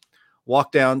day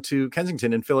walk down to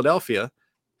Kensington in Philadelphia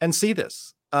and see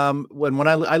this. When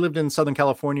I lived in Southern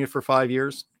California for 5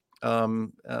 years,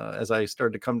 as I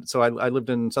started to come, so I lived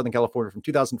in Southern California from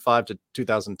 2005 to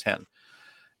 2010.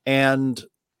 And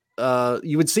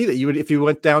you would see that if you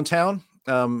went downtown,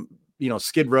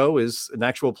 Skid Row is an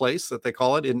actual place that they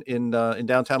call it in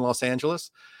downtown Los Angeles.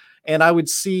 And I would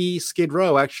see Skid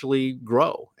Row actually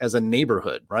grow as a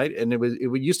neighborhood, right? And it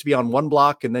would used to be on one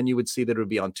block, and then you would see that it would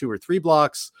be on 2 or 3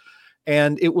 blocks.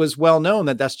 And it was well known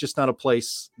that that's just not a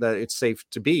place that it's safe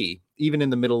to be, even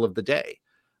in the middle of the day.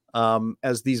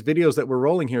 As these videos that we're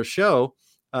rolling here show,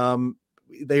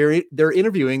 they're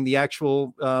interviewing the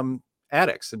actual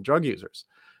addicts and drug users.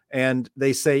 And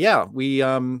they say, yeah,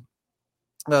 the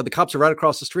cops are right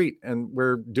across the street and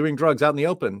we're doing drugs out in the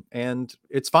open and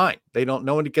it's fine.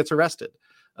 No one gets arrested.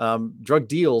 Drug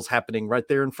deals happening right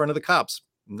there in front of the cops.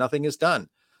 Nothing is done.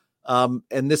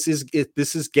 And this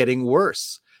is getting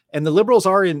worse. And the liberals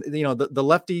are the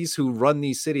lefties who run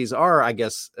these cities are, I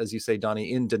guess, as you say,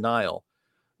 Donnie, in denial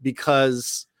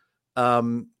because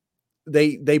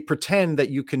they pretend that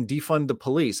you can defund the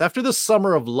police. After the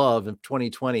summer of love in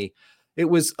 2020, it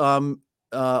was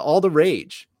all the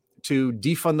rage to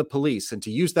defund the police and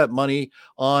to use that money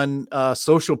on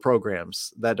social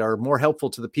programs that are more helpful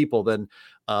to the people than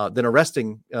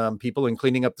arresting people and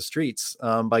cleaning up the streets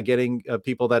by getting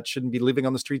people that shouldn't be living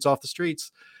on the streets off the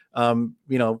streets.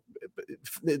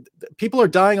 People are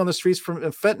dying on the streets from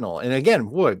fentanyl. And again,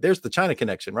 there's the China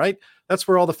connection, right? That's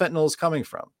where all the fentanyl is coming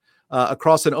from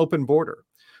across an open border.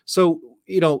 So,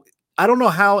 I don't know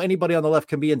how anybody on the left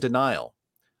can be in denial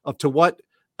of to what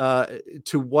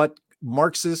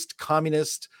Marxist,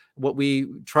 communist, what we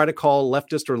try to call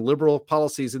leftist or liberal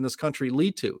policies in this country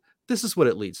lead to. This is what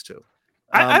it leads to.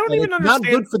 I don't even understand. Not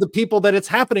good for the people that it's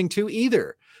happening to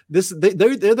either. They're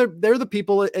the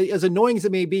people, as annoying as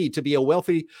it may be, to be a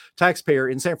wealthy taxpayer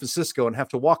in San Francisco and have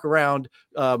to walk around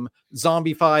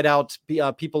zombified out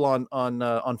people on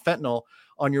fentanyl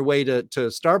on your way to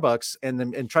Starbucks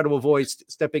and try to avoid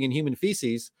stepping in human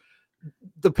feces.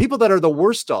 The people that are the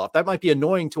worst off, that might be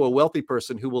annoying to a wealthy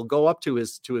person who will go up to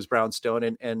his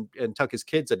brownstone and tuck his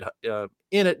kids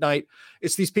in at night.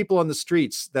 It's these people on the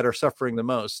streets that are suffering the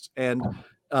most. And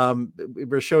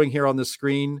we're showing here on the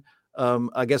screen,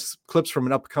 I guess, clips from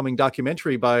an upcoming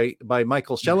documentary by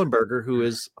Michael Schellenberger, who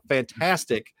is a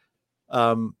fantastic,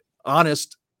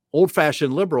 honest,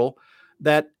 old-fashioned liberal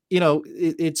that,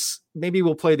 it's maybe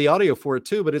we'll play the audio for it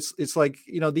too, but it's like,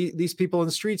 these people in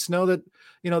the streets know that,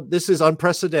 this is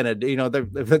unprecedented.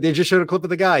 They just showed a clip of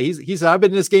the guy. He said, I've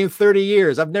been in this game 30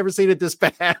 years. I've never seen it this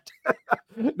bad.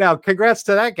 Now, congrats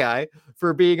to that guy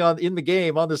for being in the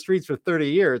game on the streets for 30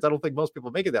 years. I don't think most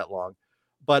people make it that long.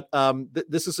 But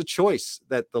this is a choice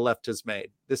that the left has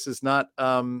made. This is not,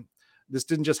 this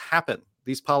didn't just happen.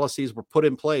 These policies were put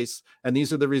in place, and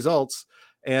these are the results.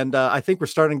 And I think we're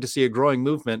starting to see a growing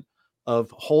movement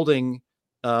of holding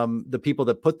the people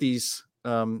that put these,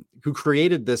 who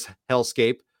created this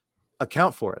hellscape,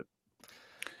 account for it.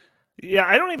 Yeah,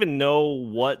 I don't even know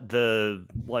what the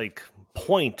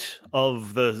point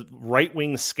of the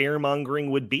right-wing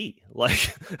scaremongering would be.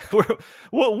 Like, what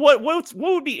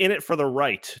would be in it for the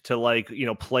right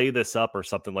to play this up or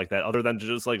something like that, other than to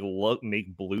just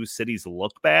make blue cities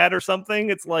look bad or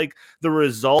something? It's like the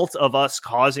result of us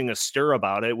causing a stir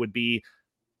about it would be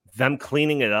them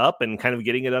cleaning it up and kind of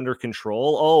getting it under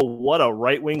control. Oh, what a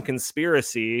right-wing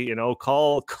conspiracy,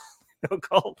 call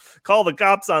the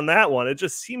cops on that one. It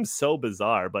just seems so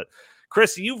bizarre. But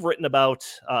Chris, you've written about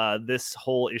this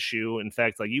whole issue. In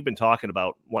fact, you've been talking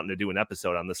about wanting to do an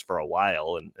episode on this for a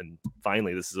while, and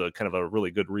finally this is a kind of a really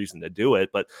good reason to do it.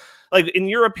 But in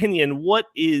your opinion, what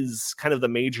is kind of the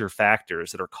major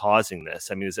factors that are causing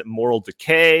this? I mean, is it moral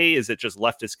decay? Is it just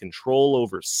leftist control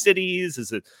over cities?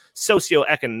 Is it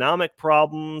socioeconomic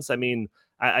problems? I mean,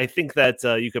 I think that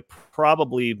you could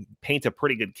probably paint a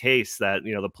pretty good case that,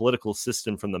 the political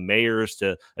system, from the mayors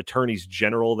to attorneys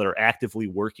general, that are actively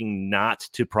working not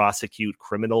to prosecute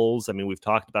criminals. I mean, we've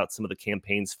talked about some of the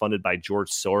campaigns funded by George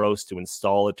Soros to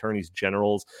install attorneys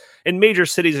generals in major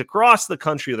cities across the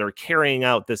country that are carrying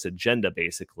out this agenda,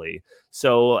 basically.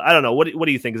 So I don't know. What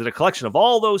do you think? Is it a collection of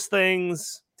all those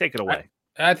things? Take it away.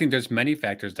 I think there's many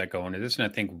factors that go into this. And I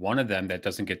think one of them that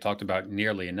doesn't get talked about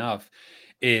nearly enough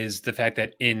is the fact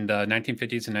that in the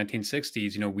 1950s and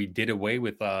 1960s, we did away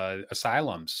with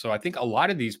asylums. So I think a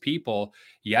lot of these people,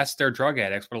 yes, they're drug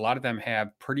addicts, but a lot of them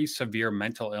have pretty severe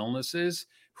mental illnesses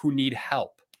who need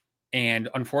help. And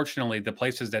unfortunately, the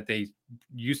places that they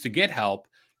used to get help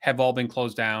have all been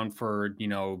closed down for,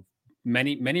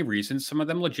 many reasons, some of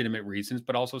them legitimate reasons,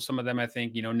 but also some of them, I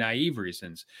think, naive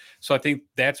reasons. So I think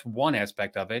that's one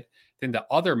aspect of it. Then the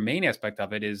other main aspect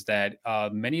of it is that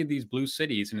many of these blue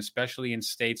cities, and especially in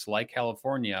states like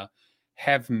California,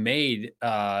 have made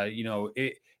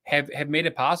have made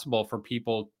it possible for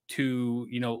people to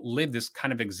live this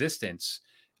kind of existence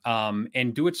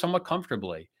and do it somewhat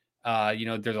comfortably.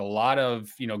 There's a lot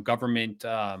of government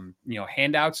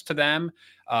handouts to them.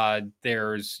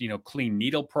 There's clean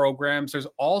needle programs. There's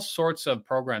all sorts of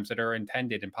programs that are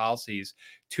intended and policies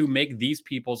to make these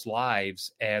people's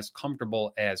lives as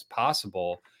comfortable as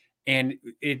possible. And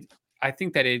I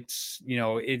think that it's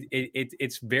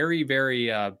it's very, very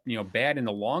bad in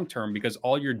the long term, because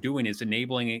all you're doing is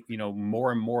enabling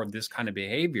more and more of this kind of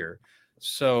behavior.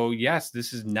 So yes,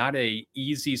 this is not a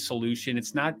easy solution.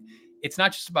 It's not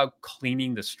just about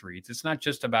cleaning the streets. It's not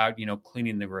just about,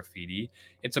 cleaning the graffiti.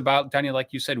 It's about, Daniel,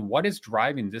 like you said, what is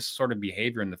driving this sort of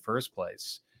behavior in the first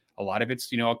place? A lot of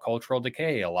it's, a cultural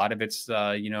decay. A lot of it's,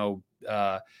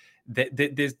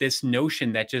 this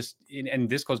notion that just, and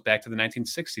this goes back to the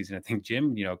 1960s. And I think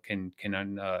Jim, can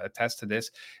attest to this,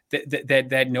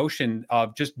 that notion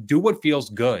of just do what feels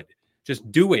good.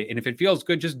 Just do it. And if it feels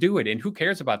good, just do it. And who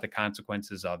cares about the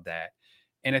consequences of that?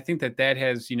 And I think that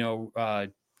has,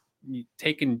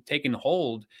 taken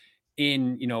hold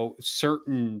in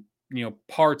certain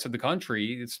parts of the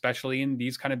country, especially in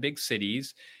these kind of big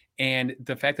cities. And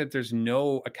the fact that there's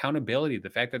no accountability, the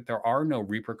fact that there are no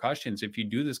repercussions if you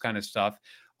do this kind of stuff,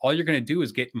 all you're going to do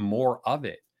is get more of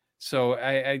it. So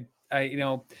I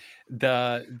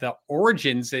the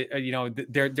origins,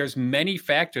 there's many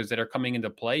factors that are coming into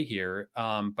play here,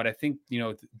 but I think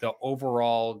the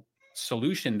overall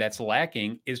solution that's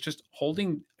lacking is just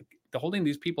holding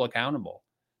these people accountable.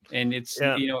 And it's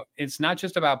it's not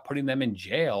just about putting them in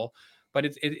jail, but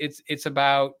it's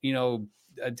about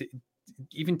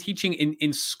even teaching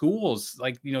in schools,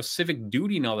 like civic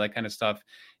duty and all that kind of stuff.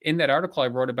 In that article I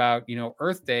wrote about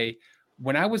Earth Day,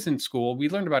 when I was in school, we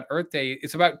learned about Earth Day.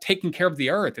 It's about taking care of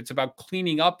the earth. It's about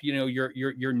cleaning up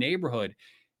your neighborhood.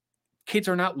 Kids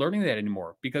are not learning that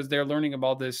anymore because they're learning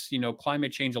about this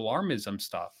climate change alarmism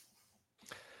stuff.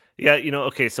 Yeah,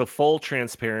 okay, so full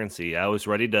transparency. I was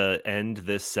ready to end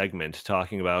this segment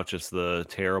talking about just the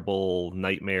terrible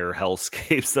nightmare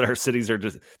hellscapes that our cities are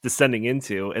just descending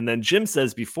into. And then Jim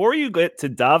says, before you get to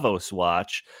Davos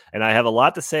watch, and I have a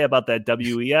lot to say about that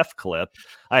WEF clip,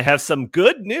 I have some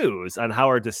good news on how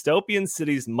our dystopian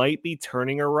cities might be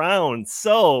turning around.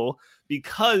 So,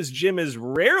 because Jim is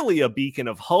rarely a beacon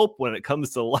of hope when it comes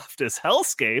to leftist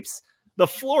hellscapes, the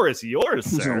floor is yours,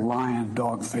 sir. He's a lion,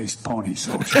 dog-faced pony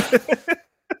soldier.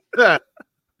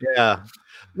 Yeah.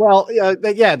 Well,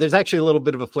 yeah, there's actually a little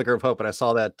bit of a flicker of hope, and I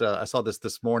saw that. I saw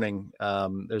this morning.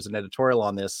 There's an editorial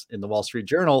on this in the Wall Street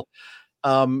Journal,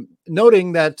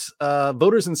 noting that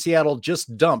voters in Seattle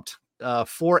just dumped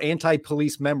 4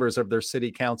 anti-police members of their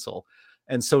city council.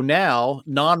 And so now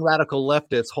non-radical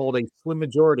leftists hold a slim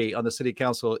majority on the city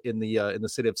council in the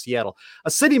city of Seattle,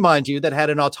 a city, mind you, that had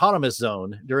an autonomous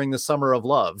zone during the Summer of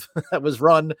Love that was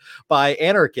run by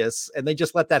anarchists, and they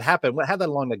just let that happen. How that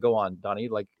long to go on, Donnie?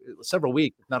 Like several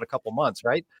weeks, if not a couple months,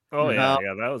 right? Oh yeah,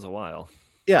 that was a while.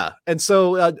 Yeah, and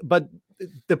so, but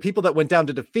the people that went down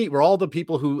to defeat were all the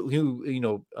people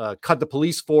who cut the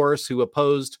police force, who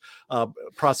opposed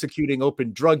prosecuting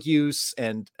open drug use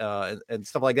and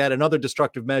stuff like that, and other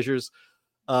destructive measures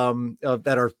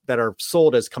that are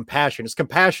sold as compassion. It's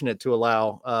compassionate to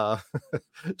allow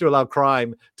to allow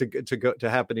crime to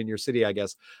happen in your city, I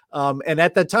guess. And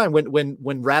at that time,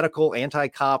 when radical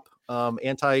anti-cop,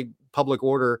 anti-public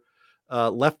order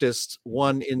leftists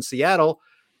won in Seattle.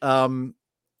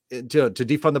 To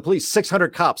defund the police,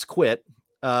 600 cops quit,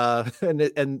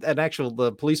 and actually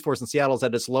the police force in Seattle is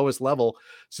at its lowest level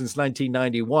since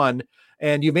 1991.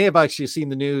 And you may have actually seen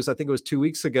the news, I think it was 2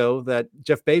 weeks ago, that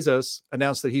Jeff Bezos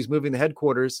announced that he's moving the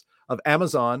headquarters of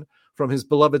Amazon from his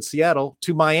beloved Seattle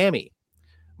to Miami.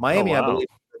 Miami, I believe,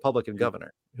 the Republican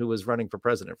governor who was running for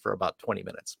president for about 20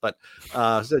 minutes. But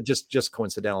so just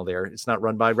coincidental there. It's not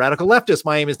run by radical leftists.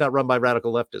 Miami is not run by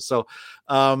radical leftists. So,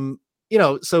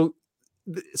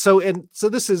 So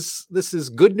this is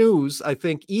good news. I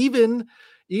think even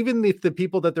if the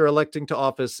people that they're electing to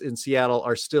office in Seattle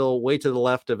are still way to the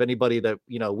left of anybody that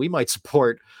we might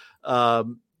support,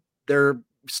 they're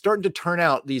starting to turn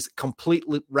out these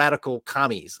completely radical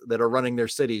commies that are running their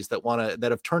cities that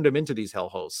have turned them into these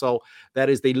hellholes. So that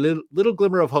is the little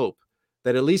glimmer of hope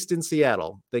that at least in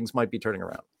Seattle things might be turning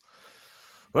around.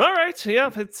 All right, yeah,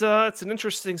 it's an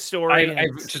interesting story. I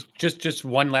just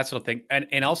one last little thing,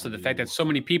 and also the fact that so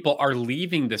many people are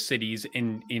leaving the cities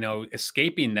and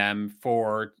escaping them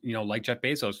for like Jeff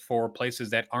Bezos, for places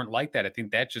that aren't like that. I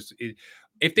think that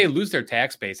if they lose their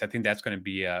tax base, I think that's going to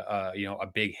be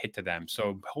a big hit to them.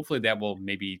 So hopefully that will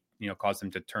maybe cause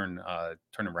them to turn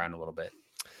around a little bit.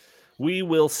 We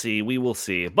will see.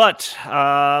 But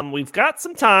we've got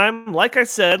some time. Like I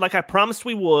said, like I promised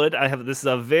we would. This is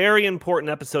a very important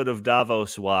episode of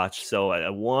Davos Watch, so I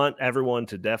want everyone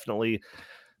to definitely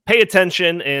pay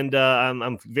attention. And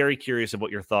I'm very curious of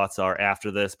what your thoughts are after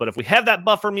this. But if we have that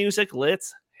buffer music,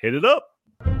 let's hit it up.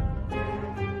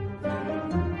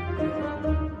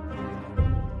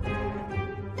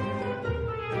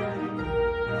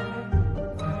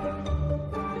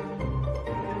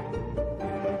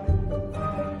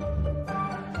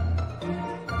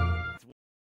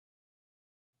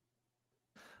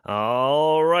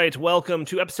 All right, welcome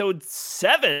to episode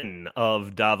 7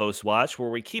 of Davos Watch, where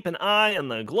we keep an eye on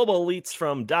the global elites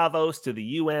from Davos to the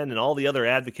UN and all the other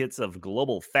advocates of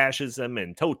global fascism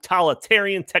and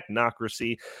totalitarian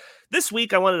technocracy. This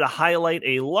week, I wanted to highlight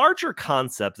a larger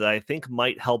concept that I think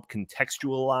might help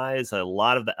contextualize a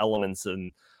lot of the elements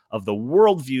of the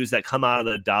worldviews that come out of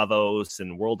the Davos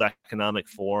and World Economic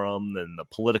Forum and the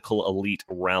political elite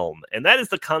realm. And that is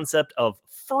the concept of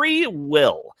free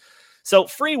will. So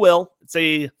free will, it's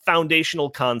a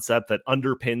foundational concept that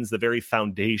underpins the very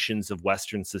foundations of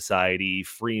Western society,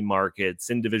 free markets,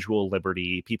 individual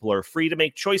liberty. People are free to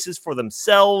make choices for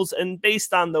themselves, and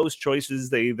based on those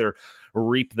choices, they either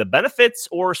reap the benefits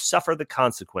or suffer the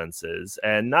consequences.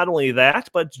 And not only that,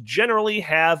 but generally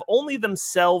have only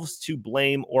themselves to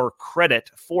blame or credit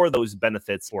for those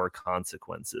benefits or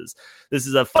consequences. This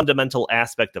is a fundamental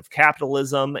aspect of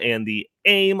capitalism, and the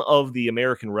aim of the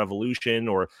American Revolution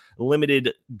or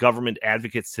limited government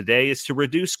advocates today is to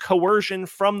reduce coercion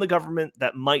from the government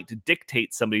that might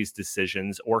dictate somebody's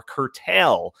decisions or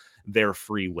curtail their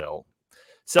free will.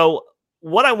 So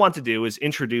what I want to do is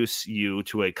introduce you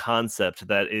to a concept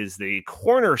that is the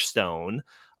cornerstone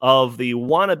of the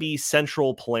wannabe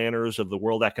central planners of the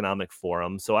World Economic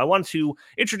Forum. So I want to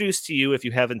introduce to you, if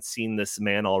you haven't seen this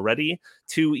man already,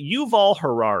 to Yuval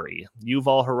Harari.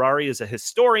 Yuval Harari is a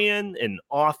historian, an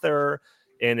author,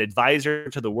 an advisor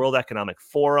to the World Economic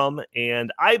Forum,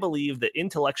 and I believe the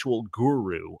intellectual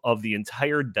guru of the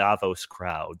entire Davos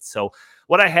crowd. So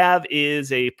what I have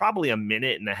is probably a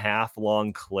 1.5-minute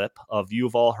long clip of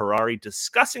Yuval Harari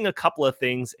discussing a couple of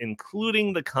things,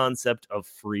 including the concept of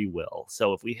free will.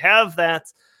 So if we have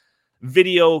that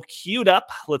video queued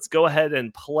up, let's go ahead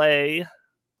and play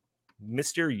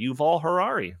Mr. Yuval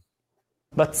Harari.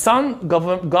 But some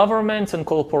governments and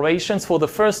corporations, for the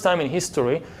first time in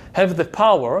history, have the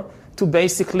power to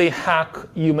basically hack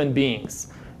human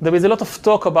beings. There is a lot of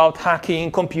talk about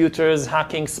hacking computers,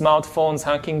 hacking smartphones,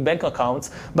 hacking bank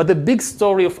accounts, but the big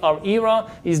story of our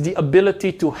era is the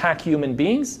ability to hack human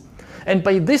beings. And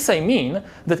by this I mean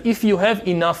that if you have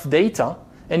enough data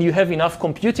and you have enough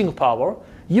computing power,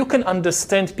 you can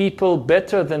understand people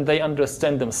better than they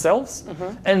understand themselves,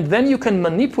 and then you can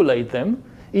manipulate them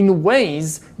in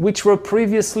ways which were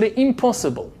previously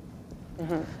impossible.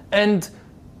 And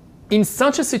in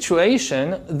such a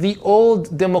situation, the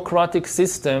old democratic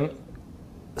system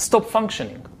stopped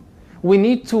functioning. We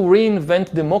need to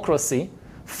reinvent democracy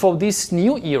for this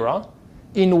new era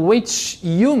in which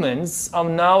humans are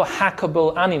now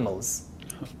hackable animals.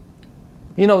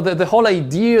 You know, the whole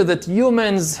idea that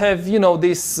humans have, you know,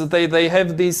 they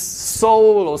have this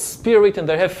soul or spirit and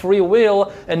they have free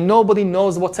will and nobody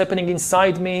knows what's happening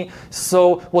inside me.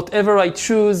 So whatever I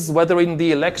choose, whether in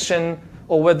the election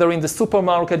or whether in the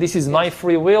supermarket, this is my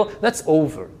free will, that's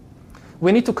over.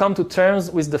 We need to come to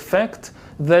terms with the fact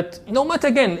that, you know what,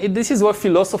 again, this is where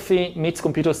philosophy meets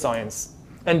computer science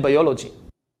and biology.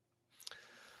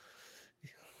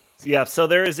 Yeah, so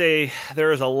there is a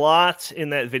lot in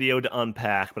that video to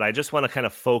unpack, but I just want to kind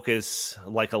of focus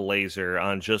like a laser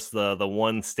on just the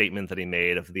one statement that he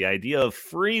made of the idea of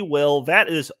free will. That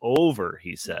is over,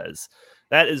 he says.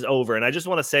 That is over. And I just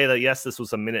want to say that, yes, this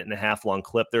was a 1.5-minute long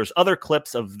clip. There's other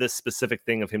clips of this specific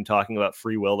thing of him talking about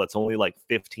free will that's only like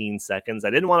 15 seconds. I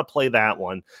didn't want to play that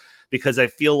one because I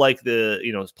feel like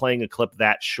playing a clip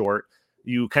that short,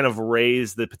 you kind of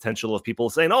raise the potential of people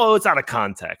saying, oh, it's out of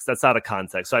context. That's out of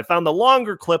context. So I found the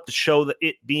longer clip to show that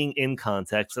it being in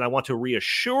context. And I want to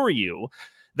reassure you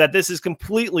that this is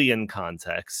completely in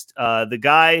context. The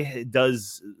guy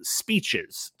does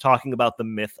speeches talking about the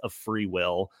myth of free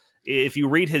will. If you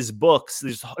read his books,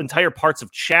 there's entire parts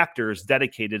of chapters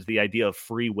dedicated to the idea of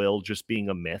free will just being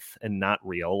a myth and not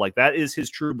real. Like, that is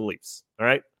his true beliefs. All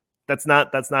right. That's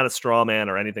not a straw man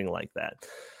or anything like that.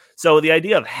 So the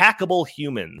idea of hackable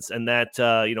humans and that,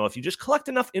 if you just collect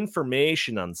enough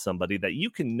information on somebody that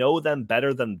you can know them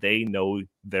better than they know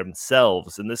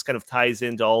themselves. And this kind of ties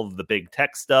into all of the big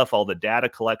tech stuff, all the data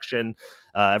collection.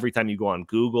 Every time you go on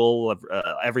Google,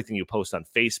 everything you post on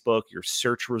Facebook, your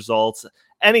search results,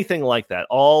 anything like that.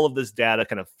 All of this data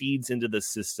kind of feeds into the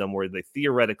system where they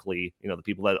theoretically, the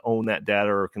people that own that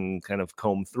data or can kind of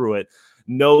comb through it,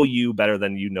 know you better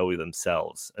than you know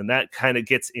themselves. And that kind of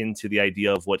gets into the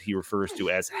idea of what he refers to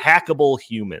as hackable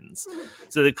humans.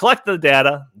 So they collect the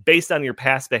data based on your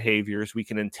past behaviors. We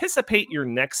can anticipate your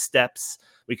next steps.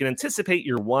 We can anticipate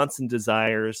your wants and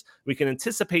desires. We can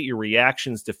anticipate your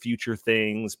reactions to future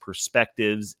things,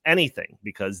 perspectives, anything,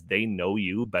 because they know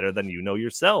you better than you know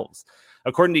yourselves.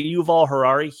 According to Yuval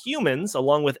Harari, humans,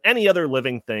 along with any other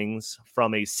living things,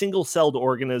 from a single-celled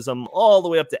organism all the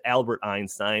way up to Albert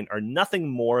Einstein, are nothing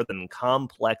more than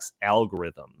complex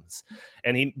algorithms.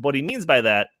 And what he means by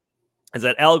that is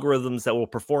that algorithms that will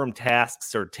perform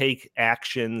tasks or take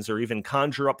actions or even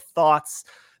conjure up thoughts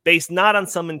based not on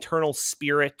some internal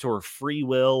spirit or free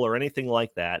will or anything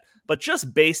like that, but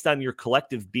just based on your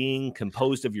collective being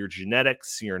composed of your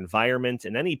genetics, your environment,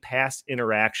 and any past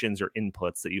interactions or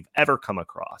inputs that you've ever come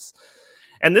across.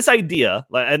 And this idea,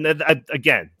 and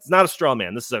again, it's not a straw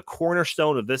man. This is a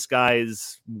cornerstone of this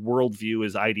guy's worldview,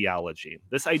 his ideology.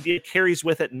 This idea carries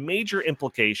with it major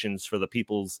implications for the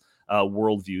people's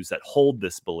worldviews that hold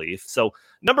this belief. So,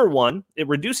 number one, it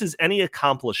reduces any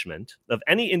accomplishment of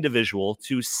any individual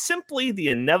to simply the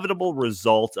inevitable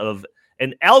result of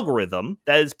an algorithm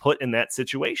that is put in that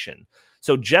situation.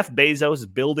 So Jeff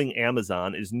Bezos building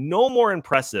Amazon is no more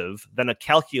impressive than a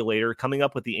calculator coming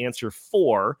up with the answer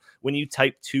 4 when you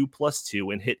type 2 + 2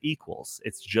 and hit equals.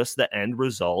 It's just the end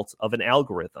result of an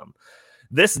algorithm.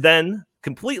 This then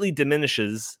completely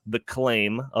diminishes the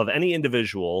claim of any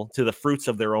individual to the fruits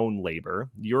of their own labor.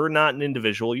 You're not an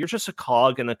individual. You're just a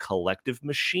cog in a collective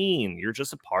machine. You're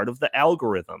just a part of the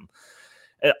algorithm.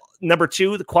 Number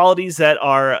two, the qualities that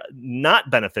are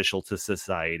not beneficial to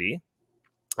society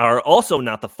are also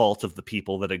not the fault of the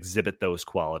people that exhibit those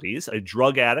qualities. A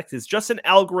drug addict is just an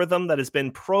algorithm that has been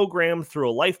programmed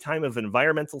through a lifetime of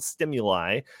environmental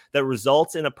stimuli that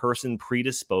results in a person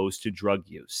predisposed to drug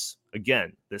use.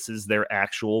 Again, this is their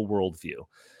actual worldview.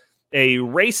 A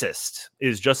racist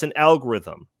is just an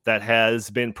algorithm that has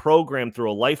been programmed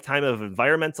through a lifetime of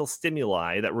environmental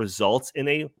stimuli that results in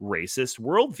a racist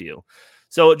worldview.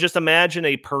 So just imagine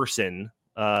a person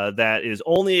that is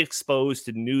only exposed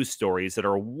to news stories that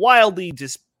are wildly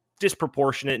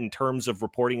disproportionate in terms of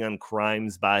reporting on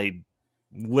crimes by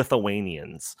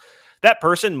Lithuanians. That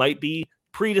person might be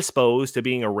predisposed to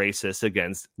being a racist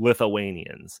against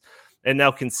Lithuanians. And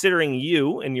now, considering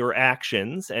you and your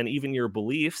actions and even your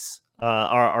beliefs,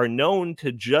 are known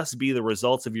to just be the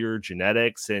results of your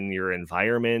genetics and your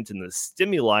environment and the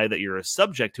stimuli that you're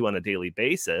subject to on a daily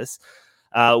basis,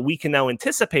 we can now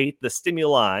anticipate the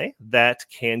stimuli that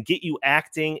can get you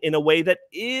acting in a way that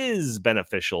is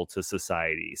beneficial to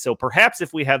society. So perhaps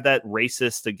if we have that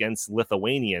racist against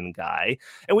Lithuanian guy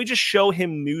and we just show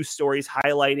him news stories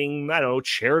highlighting, I don't know,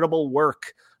 charitable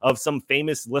work of some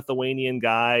famous Lithuanian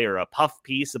guy or a puff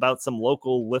piece about some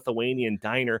local Lithuanian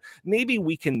diner, maybe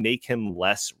we can make him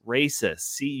less racist.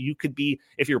 See, you could be,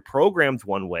 if you're programmed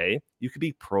one way, you could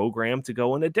be programmed to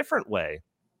go in a different way.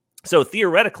 So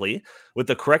theoretically, with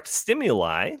the correct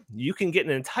stimuli, you can get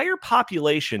an entire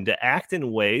population to act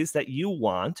in ways that you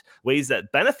want, ways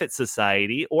that benefit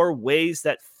society, or ways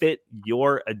that fit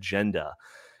your agenda.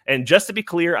 And just to be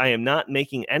clear, I am not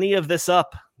making any of this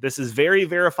up. This is very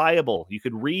verifiable. You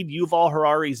could read Yuval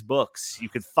Harari's books. You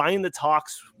could find the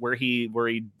talks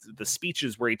the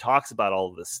speeches where he talks about all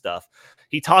of this stuff.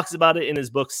 He talks about it in his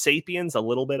book Sapiens a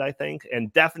little bit, I think,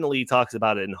 and definitely he talks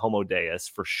about it in Homo Deus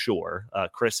for sure.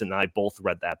 Chris and I both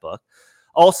read that book.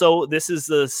 Also, this is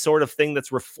the sort of thing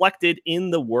that's reflected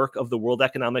in the work of the World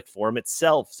Economic Forum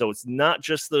itself. So it's not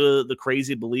just the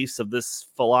crazy beliefs of this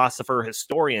philosopher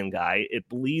historian guy. It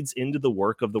bleeds into the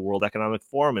work of the World Economic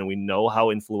Forum, and we know how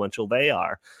influential they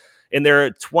are. In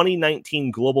their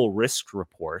 2019 Global Risk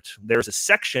Report, there's a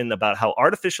section about how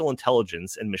artificial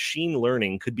intelligence and machine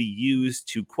learning could be used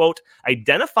to, quote,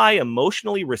 identify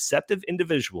emotionally receptive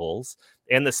individuals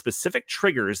and the specific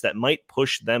triggers that might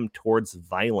push them towards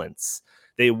violence.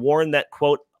 They warn that,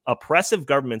 quote, oppressive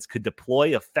governments could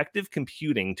deploy effective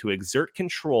computing to exert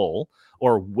control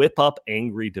or whip up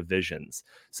angry divisions.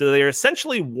 So they're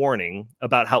essentially warning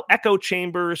about how echo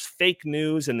chambers, fake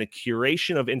news, and the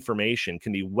curation of information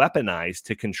can be weaponized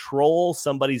to control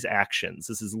somebody's actions.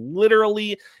 This is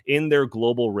literally in their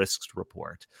global risks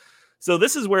report. So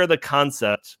this is where the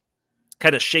concept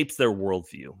kind of shapes their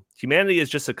worldview. Humanity is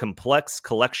just a complex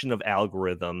collection of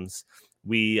algorithms.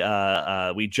 We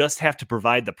just have to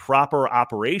provide the proper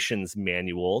operations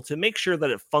manual to make sure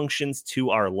that it functions to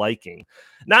our liking.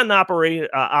 Not an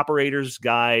operator's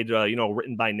guide,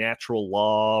 written by natural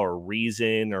law or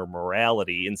reason or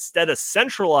morality. Instead, a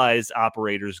centralized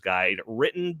operator's guide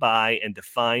written by and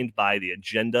defined by the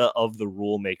agenda of the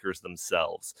rule makers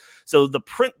themselves. So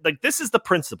this is the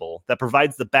principle that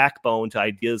provides the backbone to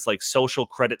ideas like social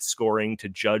credit scoring to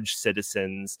judge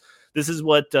citizens. This is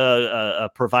what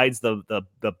provides the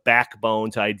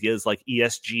backbone to ideas like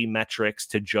ESG metrics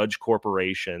to judge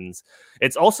corporations.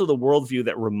 It's also the worldview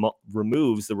that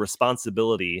removes the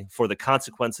responsibility for the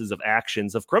consequences of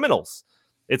actions of criminals.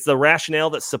 It's the rationale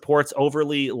that supports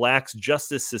overly lax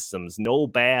justice systems, no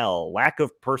bail, lack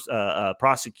of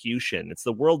prosecution. It's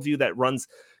the worldview that runs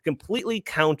completely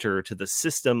counter to the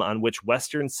system on which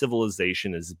Western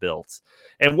civilization is built.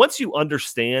 And once you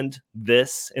understand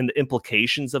this and the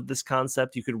implications of this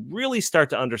concept, you could really start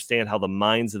to understand how the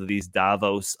minds of these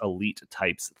Davos elite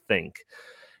types think.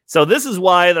 So this is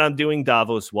why that I'm doing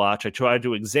Davos Watch. I try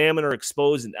to examine or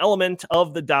expose an element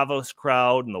of the Davos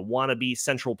crowd and the wannabe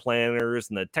central planners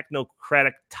and the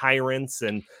technocratic tyrants,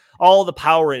 and all the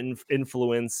power and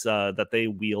influence that they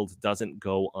wield doesn't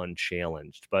go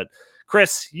unchallenged. But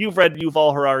Chris, you've read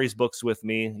Yuval Harari's books with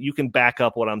me. You can back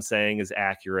up what I'm saying is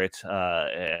accurate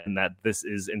and that this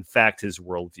is, in fact, his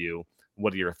worldview.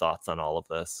 What are your thoughts on all of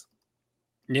this?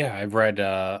 Yeah, I've read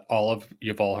all of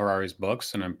Yuval Harari's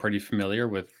books, and I'm pretty familiar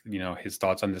with his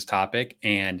thoughts on this topic.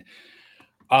 And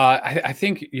I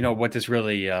think what this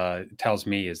really tells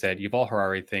me is that Yuval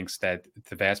Harari thinks that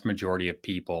the vast majority of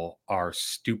people are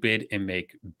stupid and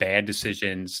make bad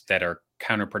decisions that are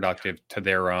counterproductive to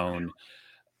their own,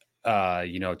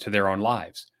 to their own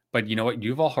lives. But you know what?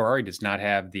 Yuval Harari does not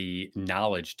have the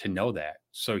knowledge to know that.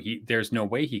 So there's no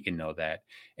way he can know that.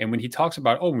 And when he talks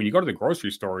about, when you go to the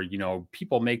grocery store,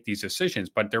 people make these decisions,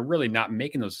 but they're really not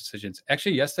making those decisions.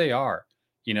 Actually, yes, they are.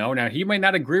 Now he might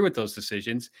not agree with those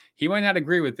decisions. He might not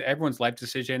agree with everyone's life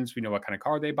decisions, what kind of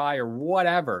car they buy or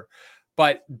whatever.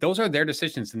 But those are their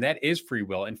decisions, and that is free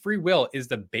will. And free will is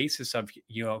the basis of,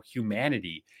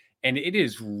 humanity. And it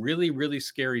is really, really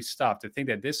scary stuff to think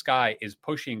that this guy is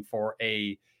pushing for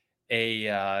a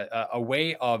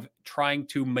way of trying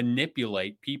to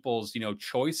manipulate people's,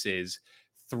 choices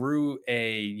through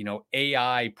a,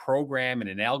 AI program and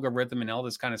an algorithm and all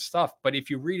this kind of stuff. But if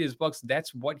you read his books,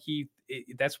 that's what he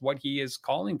is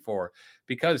calling for,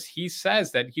 because he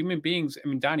says that human beings,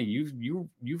 Donnie,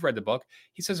 you've read the book.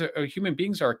 He says human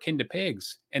beings are akin to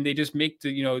pigs, and they just make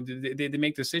they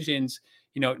make decisions,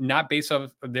 not based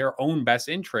on their own best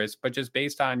interest, but just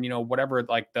based on, whatever,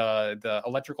 like the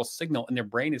electrical signal in their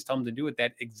brain is telling them to do at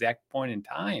that exact point in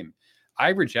time. I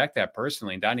reject that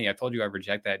personally. And Donnie, I told you I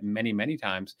reject that many, many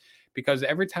times, because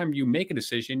every time you make a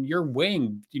decision, you're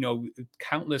weighing,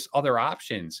 countless other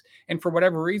options. And for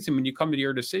whatever reason, when you come to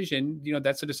your decision,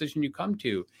 that's a decision you come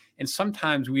to. And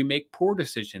sometimes we make poor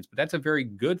decisions, but that's a very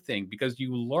good thing, because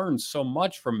you learn so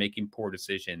much from making poor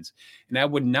decisions. And I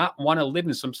would not want to live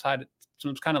in some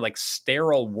kind of like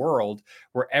sterile world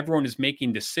where everyone is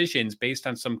making decisions based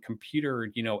on some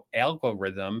computer,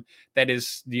 algorithm that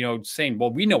is, saying,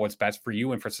 well, we know what's best for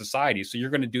you and for society, so you're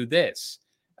going to do this.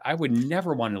 I would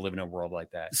never want to live in a world like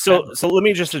that. So let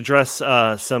me just address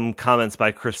some comments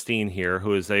by Christine here,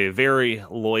 who is a very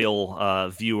loyal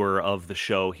viewer of the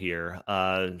show here.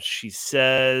 She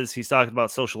says he's talking about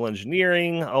social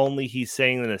engineering, only he's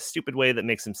saying in a stupid way that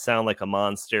makes him sound like a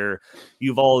monster.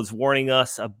 Yuval is warning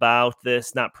us about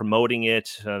this, not promoting it.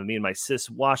 Me and my sis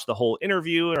watched the whole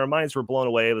interview, and our minds were blown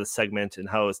away with the segment and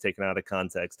how it was taken out of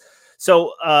context.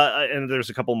 So, and there's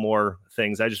a couple more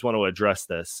things. I just want to address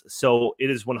this. So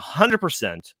it is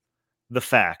 100% the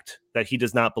fact that he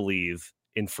does not believe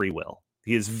in free will.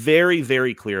 He is very,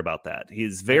 very clear about that. He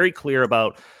is very clear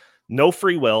about no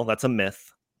free will. That's a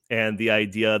myth. And the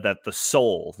idea that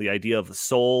the idea of the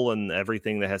soul and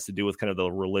everything that has to do with kind of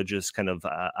the religious kind of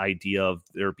idea of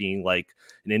there being like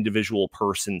an individual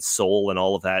person's soul and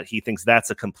all of that, he thinks that's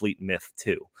a complete myth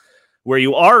too. Where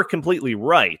you are completely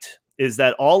right is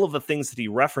that all of the things that he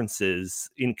references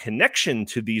in connection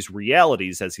to these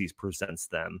realities as he presents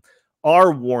them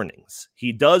are warnings.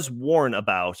 He does warn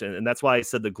about, and that's why I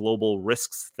said the global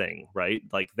risks thing, right?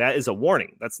 Like that is a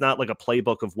warning. That's not like a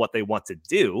playbook of what they want to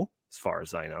do, as far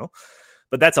as I know.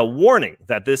 But that's a warning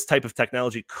that this type of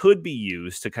technology could be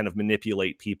used to kind of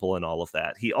manipulate people and all of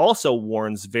that. He also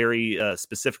warns very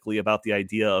specifically about the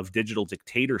idea of digital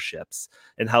dictatorships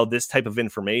and how this type of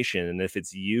information, and if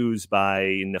it's used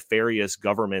by nefarious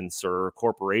governments or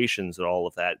corporations and all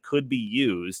of that, could be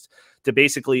used to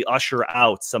basically usher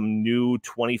out some new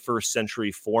 21st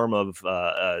century form of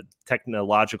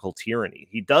technological tyranny.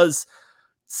 He does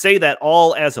say that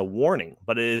all as a warning,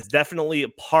 but it is definitely a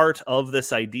part of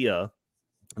this idea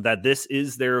that this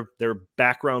is their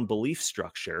background belief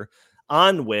structure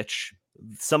on which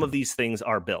some of these things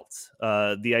are built.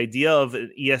 The idea of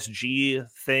an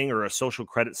ESG thing or a social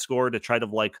credit score to try to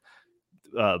like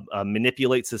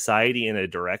manipulate society in a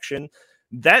direction,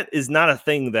 that is not a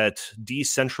thing that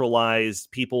decentralized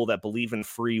people that believe in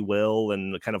free will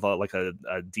and kind of like a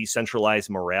decentralized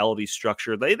morality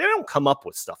structure, they don't come up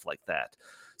with stuff like that.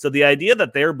 So the idea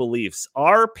that their beliefs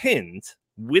are pinned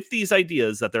with these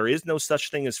ideas that there is no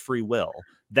such thing as free will,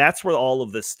 that's where all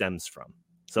of this stems from.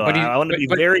 So I want to be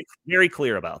very, very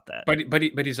clear about that.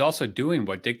 But he's also doing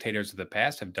what dictators of the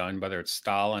past have done, whether it's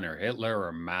Stalin or Hitler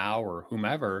or Mao or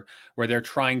whomever, where they're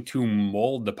trying to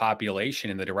mold the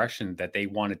population in the direction that they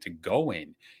wanted to go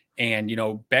in. And,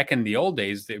 back in the old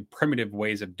days, the primitive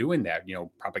ways of doing that,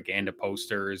 propaganda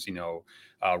posters,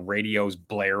 radios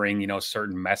blaring,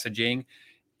 certain messaging.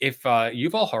 If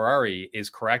Yuval Harari is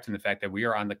correct in the fact that we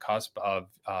are on the cusp of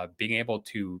being able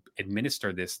to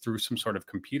administer this through some sort of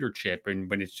computer chip, and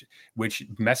which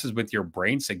messes with your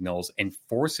brain signals and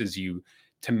forces you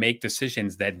to make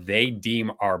decisions that they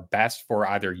deem are best for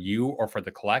either you or for the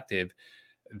collective,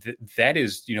 that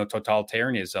is,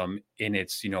 totalitarianism in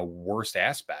its, worst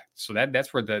aspect. So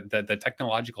that's where the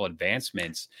technological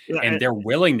advancements and their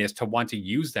willingness to want to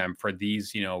use them for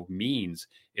these, means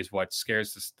is what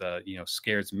scares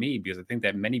scares me, because I think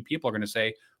that many people are going to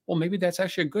say, well, maybe that's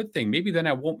actually a good thing. Maybe then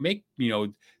I won't make,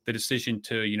 the decision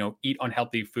to, eat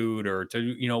unhealthy food or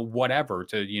to, whatever,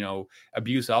 to,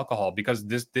 abuse alcohol, because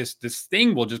this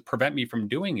thing will just prevent me from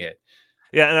doing it.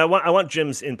 Yeah, and I want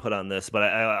Jim's input on this, but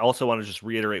I also want to just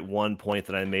reiterate one point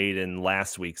that I made in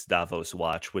last week's Davos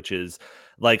Watch, which is,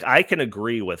 like, I can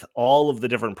agree with all of the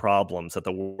different problems that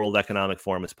the World Economic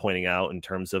Forum is pointing out in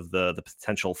terms of the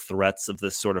potential threats of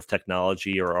this sort of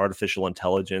technology or artificial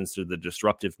intelligence or the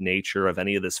disruptive nature of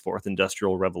any of this fourth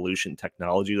industrial revolution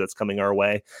technology that's coming our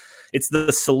way. It's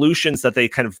the solutions that they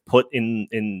kind of put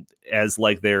in as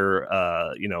like their,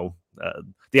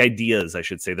 the ideas, I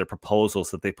should say, their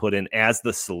proposals that they put in as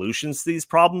the solutions to these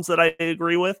problems that I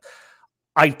agree with,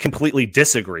 I completely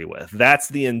disagree with. That's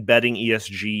the embedding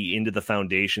ESG into the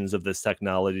foundations of this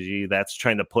technology. That's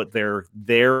trying to put their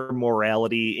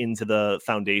morality into the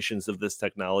foundations of this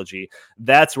technology.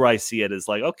 That's where I see it as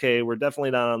like, okay, we're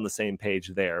definitely not on the same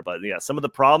page there. But yeah, some of the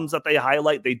problems that they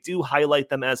highlight, they do highlight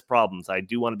them as problems. I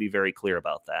do want to be very clear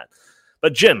about that.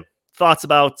 But Jim, thoughts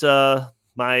about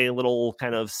my little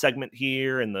kind of segment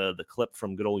here and the clip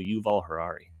from good old Yuval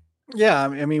Harari? Yeah,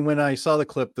 I mean, when I saw the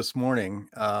clip this morning,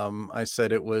 I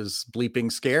said it was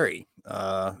bleeping scary.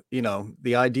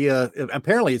 The idea,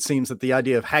 apparently it seems that the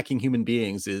idea of hacking human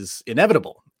beings is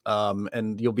inevitable,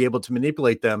 and you'll be able to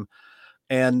manipulate them.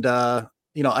 And,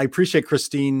 I appreciate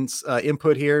Christine's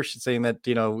input here. She's saying that,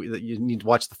 that you need to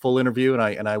watch the full interview,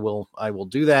 and I will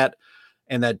do that.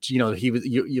 And that,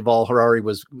 Yuval Harari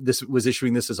was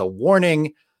issuing this as a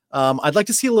warning. I'd like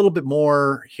to see a little bit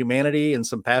more humanity and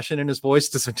some passion in his voice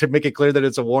to make it clear that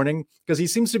it's a warning, because he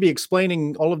seems to be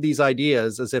explaining all of these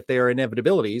ideas as if they are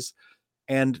inevitabilities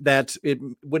and that it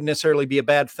wouldn't necessarily be a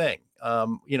bad thing.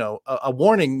 A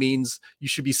warning means you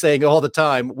should be saying all the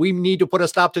time, we need to put a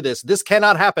stop to this. This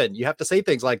cannot happen. You have to say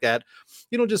things like that.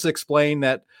 You don't just explain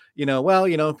that,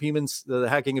 humans, the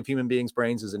hacking of human beings'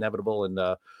 brains is inevitable. And,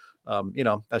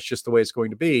 that's just the way it's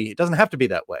going to be. It doesn't have to be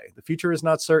that way. The future is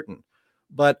not certain.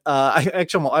 But I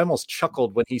almost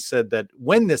chuckled when he said that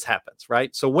when this happens,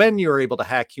 right? So when you're able to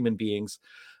hack human beings,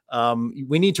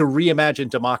 we need to reimagine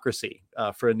democracy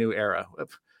for a new era.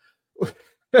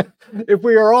 If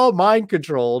we are all mind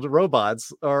controlled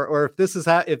robots, or if this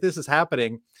is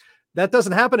happening, that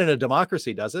doesn't happen in a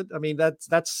democracy, does it? I mean,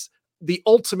 that's the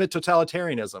ultimate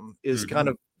totalitarianism is kind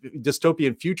of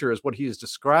dystopian future is what he is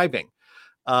describing.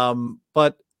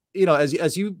 But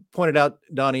as you pointed out,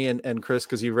 Donnie and Chris,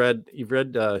 because you've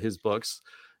read his books,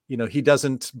 he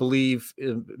doesn't believe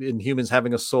in humans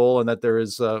having a soul and that there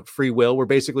is free will. We're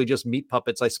basically just meat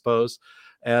puppets, I suppose.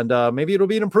 And maybe it'll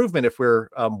be an improvement if we're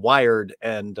wired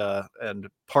and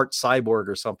part cyborg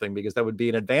or something, because that would be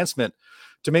an advancement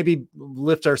to maybe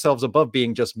lift ourselves above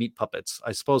being just meat puppets.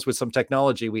 I suppose with some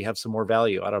technology, we have some more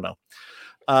value. I don't know.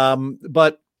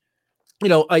 But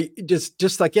I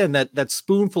just again, that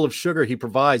spoonful of sugar he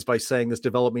provides by saying this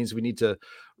development means we need to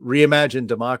reimagine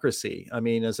democracy. I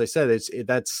mean, as I said,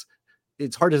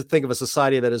 it's hard to think of a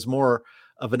society that is more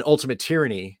of an ultimate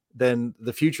tyranny than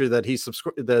the future that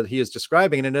he is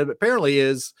describing, and it apparently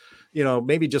is,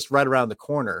 maybe just right around the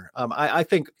corner. I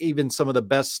think even some of the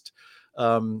best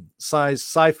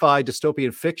sci-fi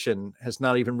dystopian fiction has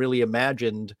not even really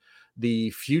imagined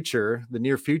the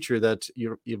near future that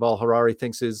Yuval Harari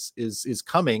thinks is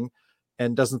coming,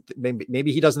 and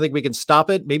maybe he doesn't think we can stop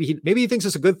it. Maybe he thinks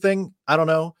it's a good thing. I don't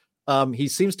know. He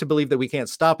seems to believe that we can't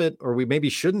stop it, or we maybe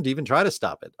shouldn't even try to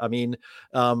stop it. I mean,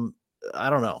 I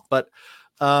don't know, but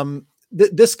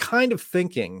this kind of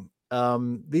thinking,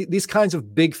 these kinds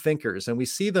of big thinkers, and we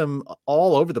see them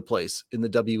all over the place in the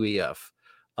WEF.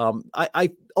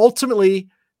 I ultimately,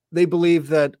 they believe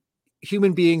that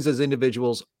human beings as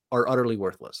individuals are utterly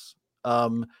worthless.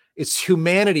 It's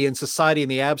humanity and society in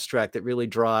the abstract that really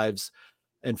drives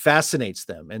and fascinates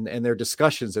them, and their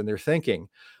discussions and their thinking.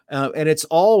 And it's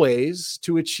always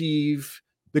to achieve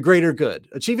the greater good.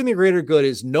 Achieving the greater good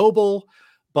is noble,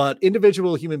 but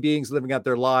individual human beings living out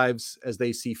their lives as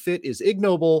they see fit is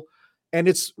ignoble. And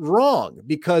it's wrong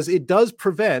because it does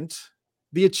prevent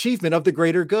the achievement of the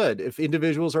greater good if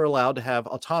individuals are allowed to have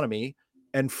autonomy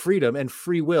and freedom and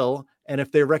free will, and if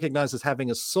they're recognized as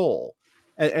having a soul.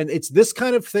 And it's this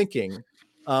kind of thinking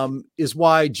is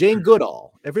why Jane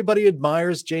Goodall, everybody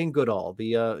admires Jane Goodall,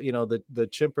 the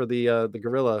chimp or the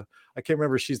gorilla. I can't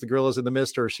remember if she's the gorillas in the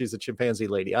mist or she's a chimpanzee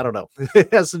lady. I don't know.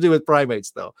 It has to do with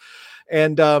primates though.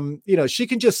 And, she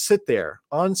can just sit there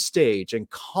on stage and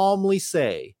calmly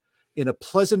say in a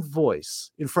pleasant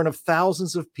voice in front of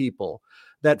thousands of people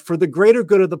that for the greater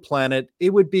good of the planet,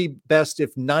 it would be best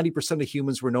if 90% of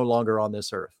humans were no longer on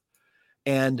this earth.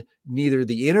 And neither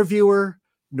the interviewer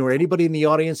nor anybody in the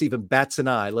audience even bats an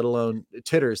eye, let alone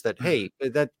titters that, hey,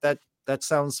 that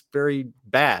sounds very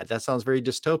bad. That sounds very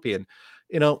dystopian.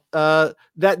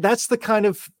 That's the kind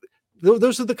of,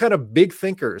 those are the kind of big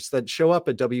thinkers that show up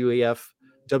at WEF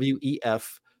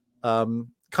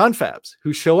confabs,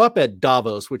 who show up at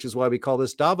Davos, which is why we call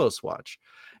this Davos Watch.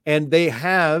 And they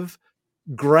have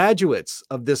graduates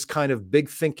of this kind of big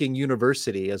thinking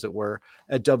university, as it were,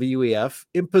 at WEF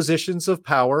in positions of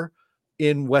power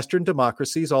in Western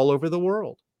democracies all over the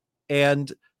world.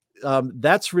 And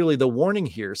that's really the warning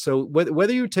here. So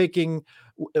whether you're taking,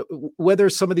 whether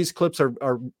some of these clips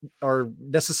are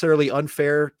necessarily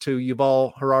unfair to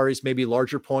Yuval Harari's maybe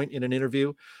larger point in an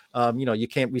interview, we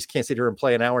can't sit here and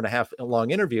play an hour and a half long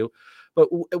interview, but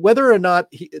whether or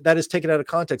not that is taken out of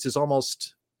context is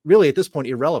almost really at this point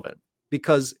irrelevant,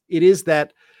 because it is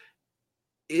that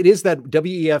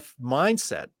WEF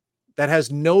mindset that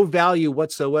has no value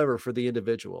whatsoever for the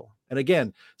individual. And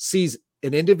again, sees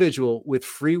an individual with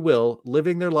free will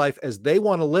living their life as they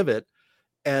want to live it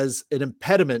as an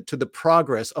impediment to the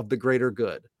progress of the greater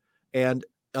good. And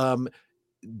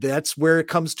that's where it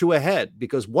comes to a head,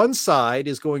 because one side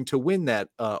is going to win that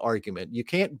argument. You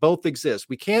can't both exist.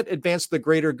 We can't advance the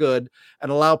greater good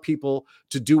and allow people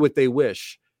to do what they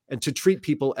wish and to treat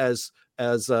people as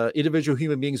individual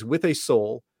human beings with a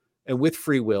soul and with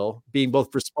free will, being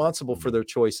both responsible for their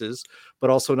choices,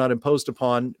 but also not imposed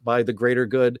upon by the greater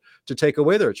good to take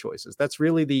away their choices. That's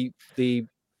really the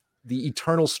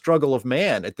eternal struggle of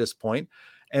man at this point.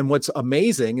 And what's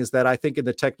amazing is that I think in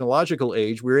the technological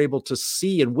age, we're able to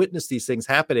see and witness these things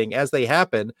happening as they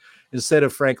happen, instead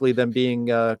of, frankly, them being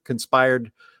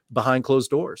conspired behind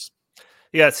closed doors.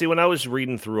 Yeah, see, when I was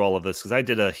reading through all of this, because I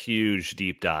did a huge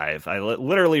deep dive, I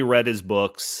literally read his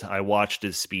books, I watched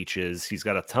his speeches. He's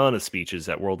got a ton of speeches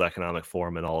at World Economic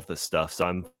Forum and all of this stuff. So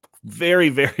I'm very,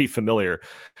 very familiar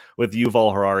with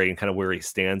Yuval Harari and kind of where he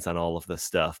stands on all of this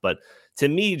stuff. But to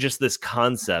me, just this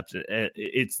concept,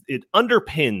 it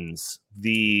underpins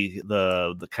the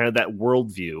kind of that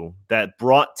worldview that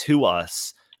brought to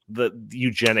us the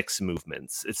eugenics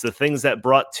movements. It's the things that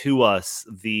brought to us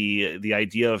the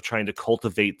idea of trying to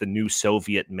cultivate the new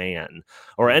Soviet man,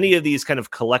 or any of these kind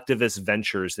of collectivist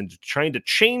ventures into trying to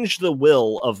change the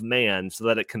will of man so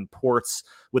that it comports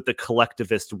with the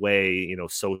collectivist way,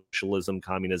 socialism,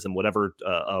 communism, whatever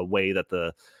way that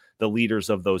the leaders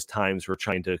of those times were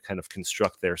trying to kind of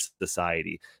construct their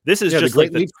society. This is just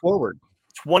like the leap forward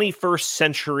 21st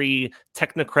century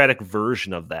technocratic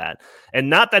version of that. And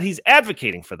not that he's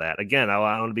advocating for that. Again, I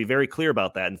want to be very clear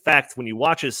about that. In fact, when you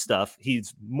watch his stuff,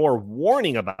 he's more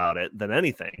warning about it than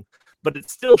anything, but it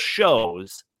still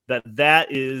shows that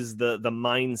is the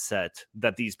mindset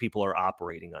that these people are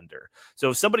operating under. So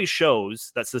if somebody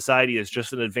shows that society is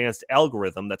just an advanced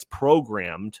algorithm that's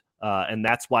programmed, and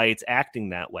that's why it's acting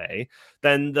that way,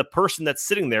 then the person that's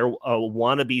sitting there, a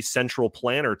wannabe central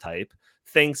planner type,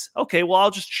 thinks, okay, well,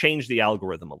 I'll just change the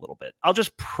algorithm a little bit. I'll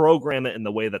just program it in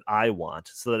the way that I want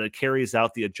so that it carries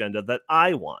out the agenda that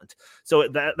I want. So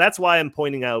that's why I'm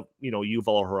pointing out,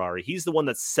 Yuval Harari. He's the one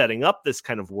that's setting up this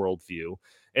kind of worldview.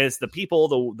 And it's the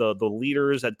people, the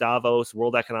leaders at Davos,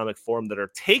 World Economic Forum, that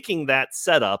are taking that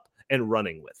setup and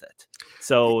running with it.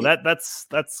 So that's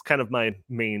kind of my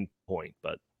main point.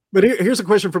 But here's a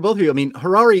question for both of you. I mean,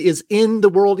 Harari is in the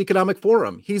World Economic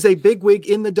Forum. He's a bigwig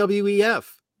in the WEF.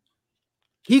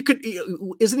 He could,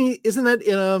 isn't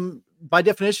that by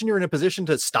definition, you're in a position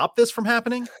to stop this from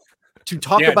happening? To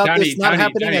talk about this not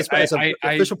happening as an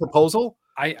official proposal?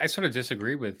 I sort of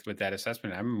disagree with that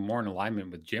assessment. I'm more in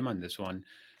alignment with Jim on this one,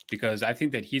 because I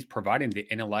think that he's providing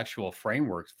the intellectual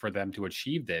framework for them to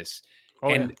achieve this.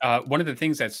 One of the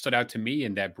things that stood out to me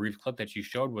in that brief clip that you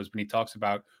showed was when he talks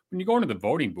about when you go into the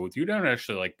voting booth, you don't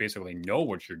actually basically know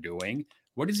what you're doing.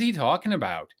 What is he talking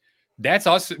about? That's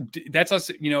us,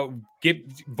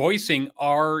 voicing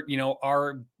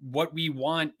our what we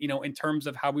want, in terms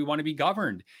of how we want to be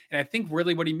governed. And I think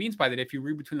really what he means by that, if you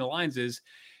read between the lines, is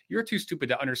you're too stupid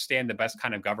to understand the best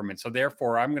kind of government. So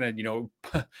therefore I'm going to,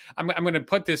 I'm going to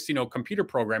put this, computer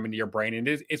program into your brain, and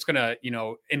it's going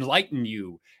to, enlighten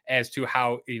you as to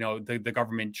how, the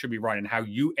government should be run and how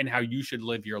you should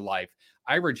live your life.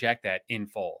 I reject that in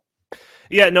full.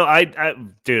 Yeah, no,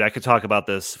 dude, I could talk about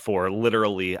this for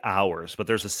literally hours, but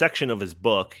there's a section of his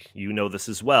book, this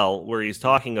as well, where he's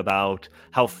talking about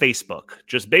how Facebook,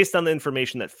 just based on the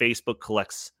information that Facebook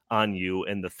collects on you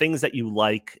and the things that you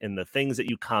like and the things that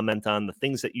you comment on, the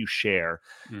things that you share,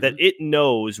 that it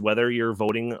knows whether you're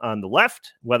voting on the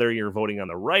left, whether you're voting on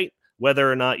the right, whether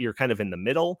or not you're kind of in the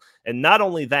middle. And not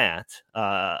only that,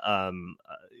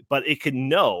 but it can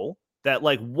know that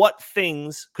what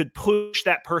things could push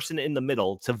that person in the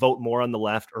middle to vote more on the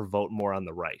left or vote more on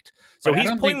the right. So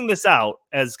he's pointing this out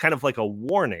as kind of like a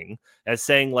warning, as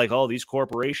saying these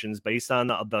corporations, based on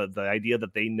the idea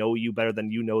that they know you better than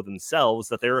you know themselves,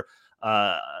 that they're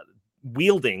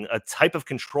wielding a type of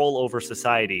control over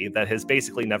society that has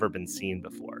basically never been seen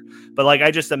before. But I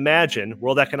just imagine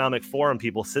World Economic Forum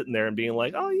people sitting there and being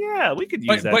like, oh yeah, we could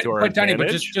use that to our advantage. But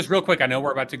just real quick, I know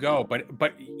we're about to go,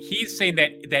 but he's saying that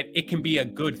it can be a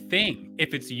good thing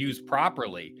if it's used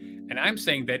properly. And I'm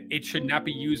saying that it should not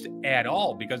be used at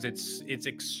all, because it's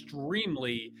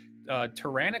extremely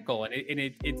tyrannical, and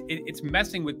it's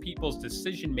messing with people's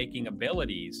decision-making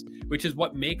abilities, which is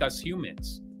what make us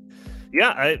humans.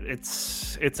 Yeah,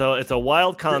 it's a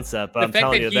wild concept. But I'm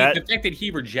telling you the fact that he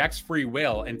rejects free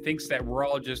will and thinks that we're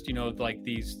all just like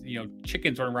these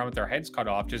chickens running around with their heads cut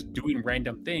off, just doing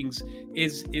random things,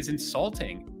 is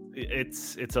insulting.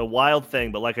 It's a wild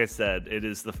thing, but like I said, it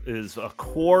is a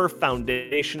core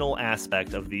foundational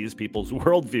aspect of these people's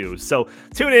worldviews. So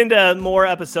tune into more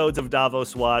episodes of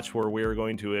Davos Watch, where we're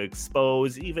going to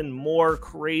expose even more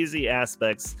crazy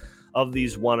aspects of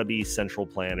these wannabe central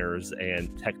planners and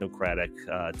technocratic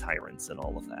tyrants and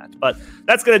all of that. But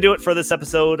that's going to do it for this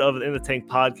episode of In the Tank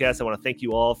podcast. I want to thank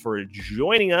you all for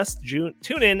joining us.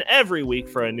 Tune in every week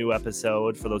for a new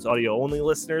episode. For those audio-only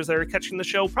listeners that are catching the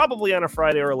show probably on a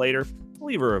Friday or later,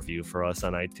 leave a review for us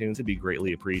on iTunes. It'd be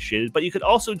greatly appreciated. But you could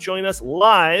also join us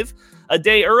live a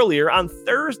day earlier on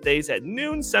Thursdays at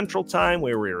noon Central Time,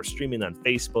 where we are streaming on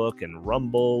Facebook and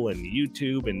Rumble and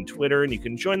YouTube and Twitter. And you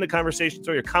can join the conversation,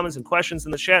 throw your comments and questions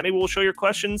in the chat. Maybe we'll show your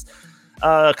questions,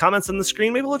 comments on the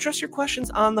screen. Maybe we'll address your questions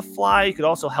on the fly. You could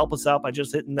also help us out by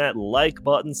just hitting that like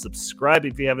button, subscribe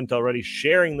if you haven't already,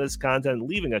 sharing this content,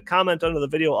 leaving a comment under the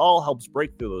video. All helps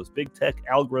break through those big tech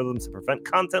algorithms to prevent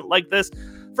content like this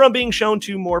from being shown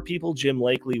to more people. Jim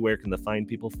Lakely, where can the fine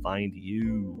people find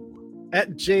you?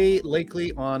 At J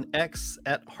Lakely on X,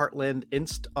 at Heartland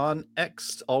Inst on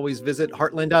X. Always visit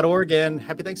heartland.org, and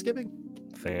happy Thanksgiving.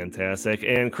 Fantastic.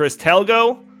 And Chris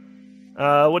Telgo,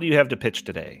 what do you have to pitch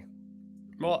today?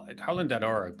 Well,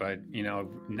 heartland.org, but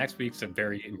next week's a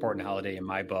very important holiday in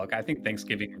my book. I think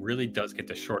Thanksgiving really does get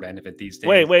the short end of it these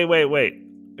days.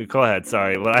 Wait. Go ahead.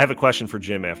 Sorry. Well, I have a question for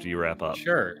Jim after you wrap up.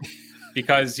 Sure.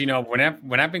 Because,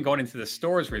 when I've been going into the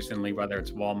stores recently, whether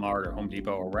it's Walmart or Home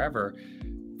Depot or wherever,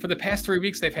 for the past 3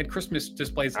 weeks, they've had Christmas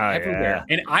displays everywhere.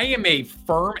 Yeah. And I am a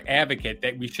firm advocate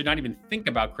that we should not even think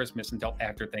about Christmas until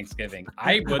after Thanksgiving.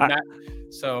 I would not.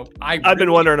 So I've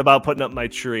been wondering about putting up my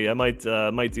tree. I might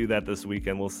do that this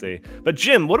weekend. We'll see. But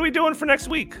Jim, what are we doing for next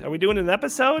week? Are we doing an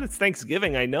episode? It's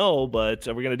Thanksgiving, I know, but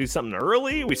are we going to do something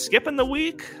early? Are we skipping the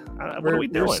week? What are we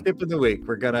doing? We're skipping the week.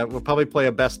 We'll probably play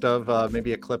a best of,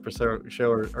 maybe a clip or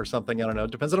show or something. I don't know.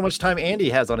 Depends on how much time Andy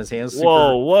has on his hands.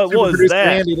 Whoa, what was that?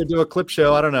 Andy to do a clip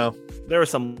show. I don't know. There was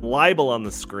some libel on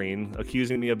the screen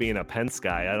accusing me of being a Pence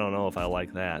guy. I don't know if I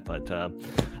like that, but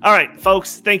all right,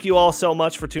 folks, thank you all so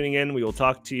much for tuning in. We will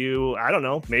talk to you, I don't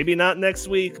know, maybe not next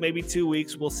week, maybe 2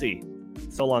 weeks. We'll see.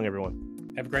 So long,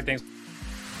 everyone. Have a great Thanksgiving.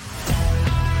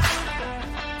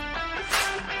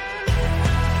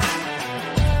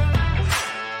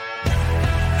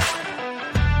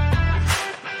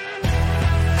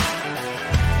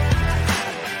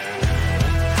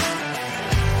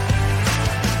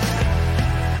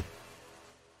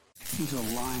 He's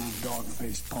a lion,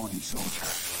 dog-faced pony soldier.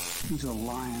 He's a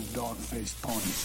lion, dog-faced pony soldier.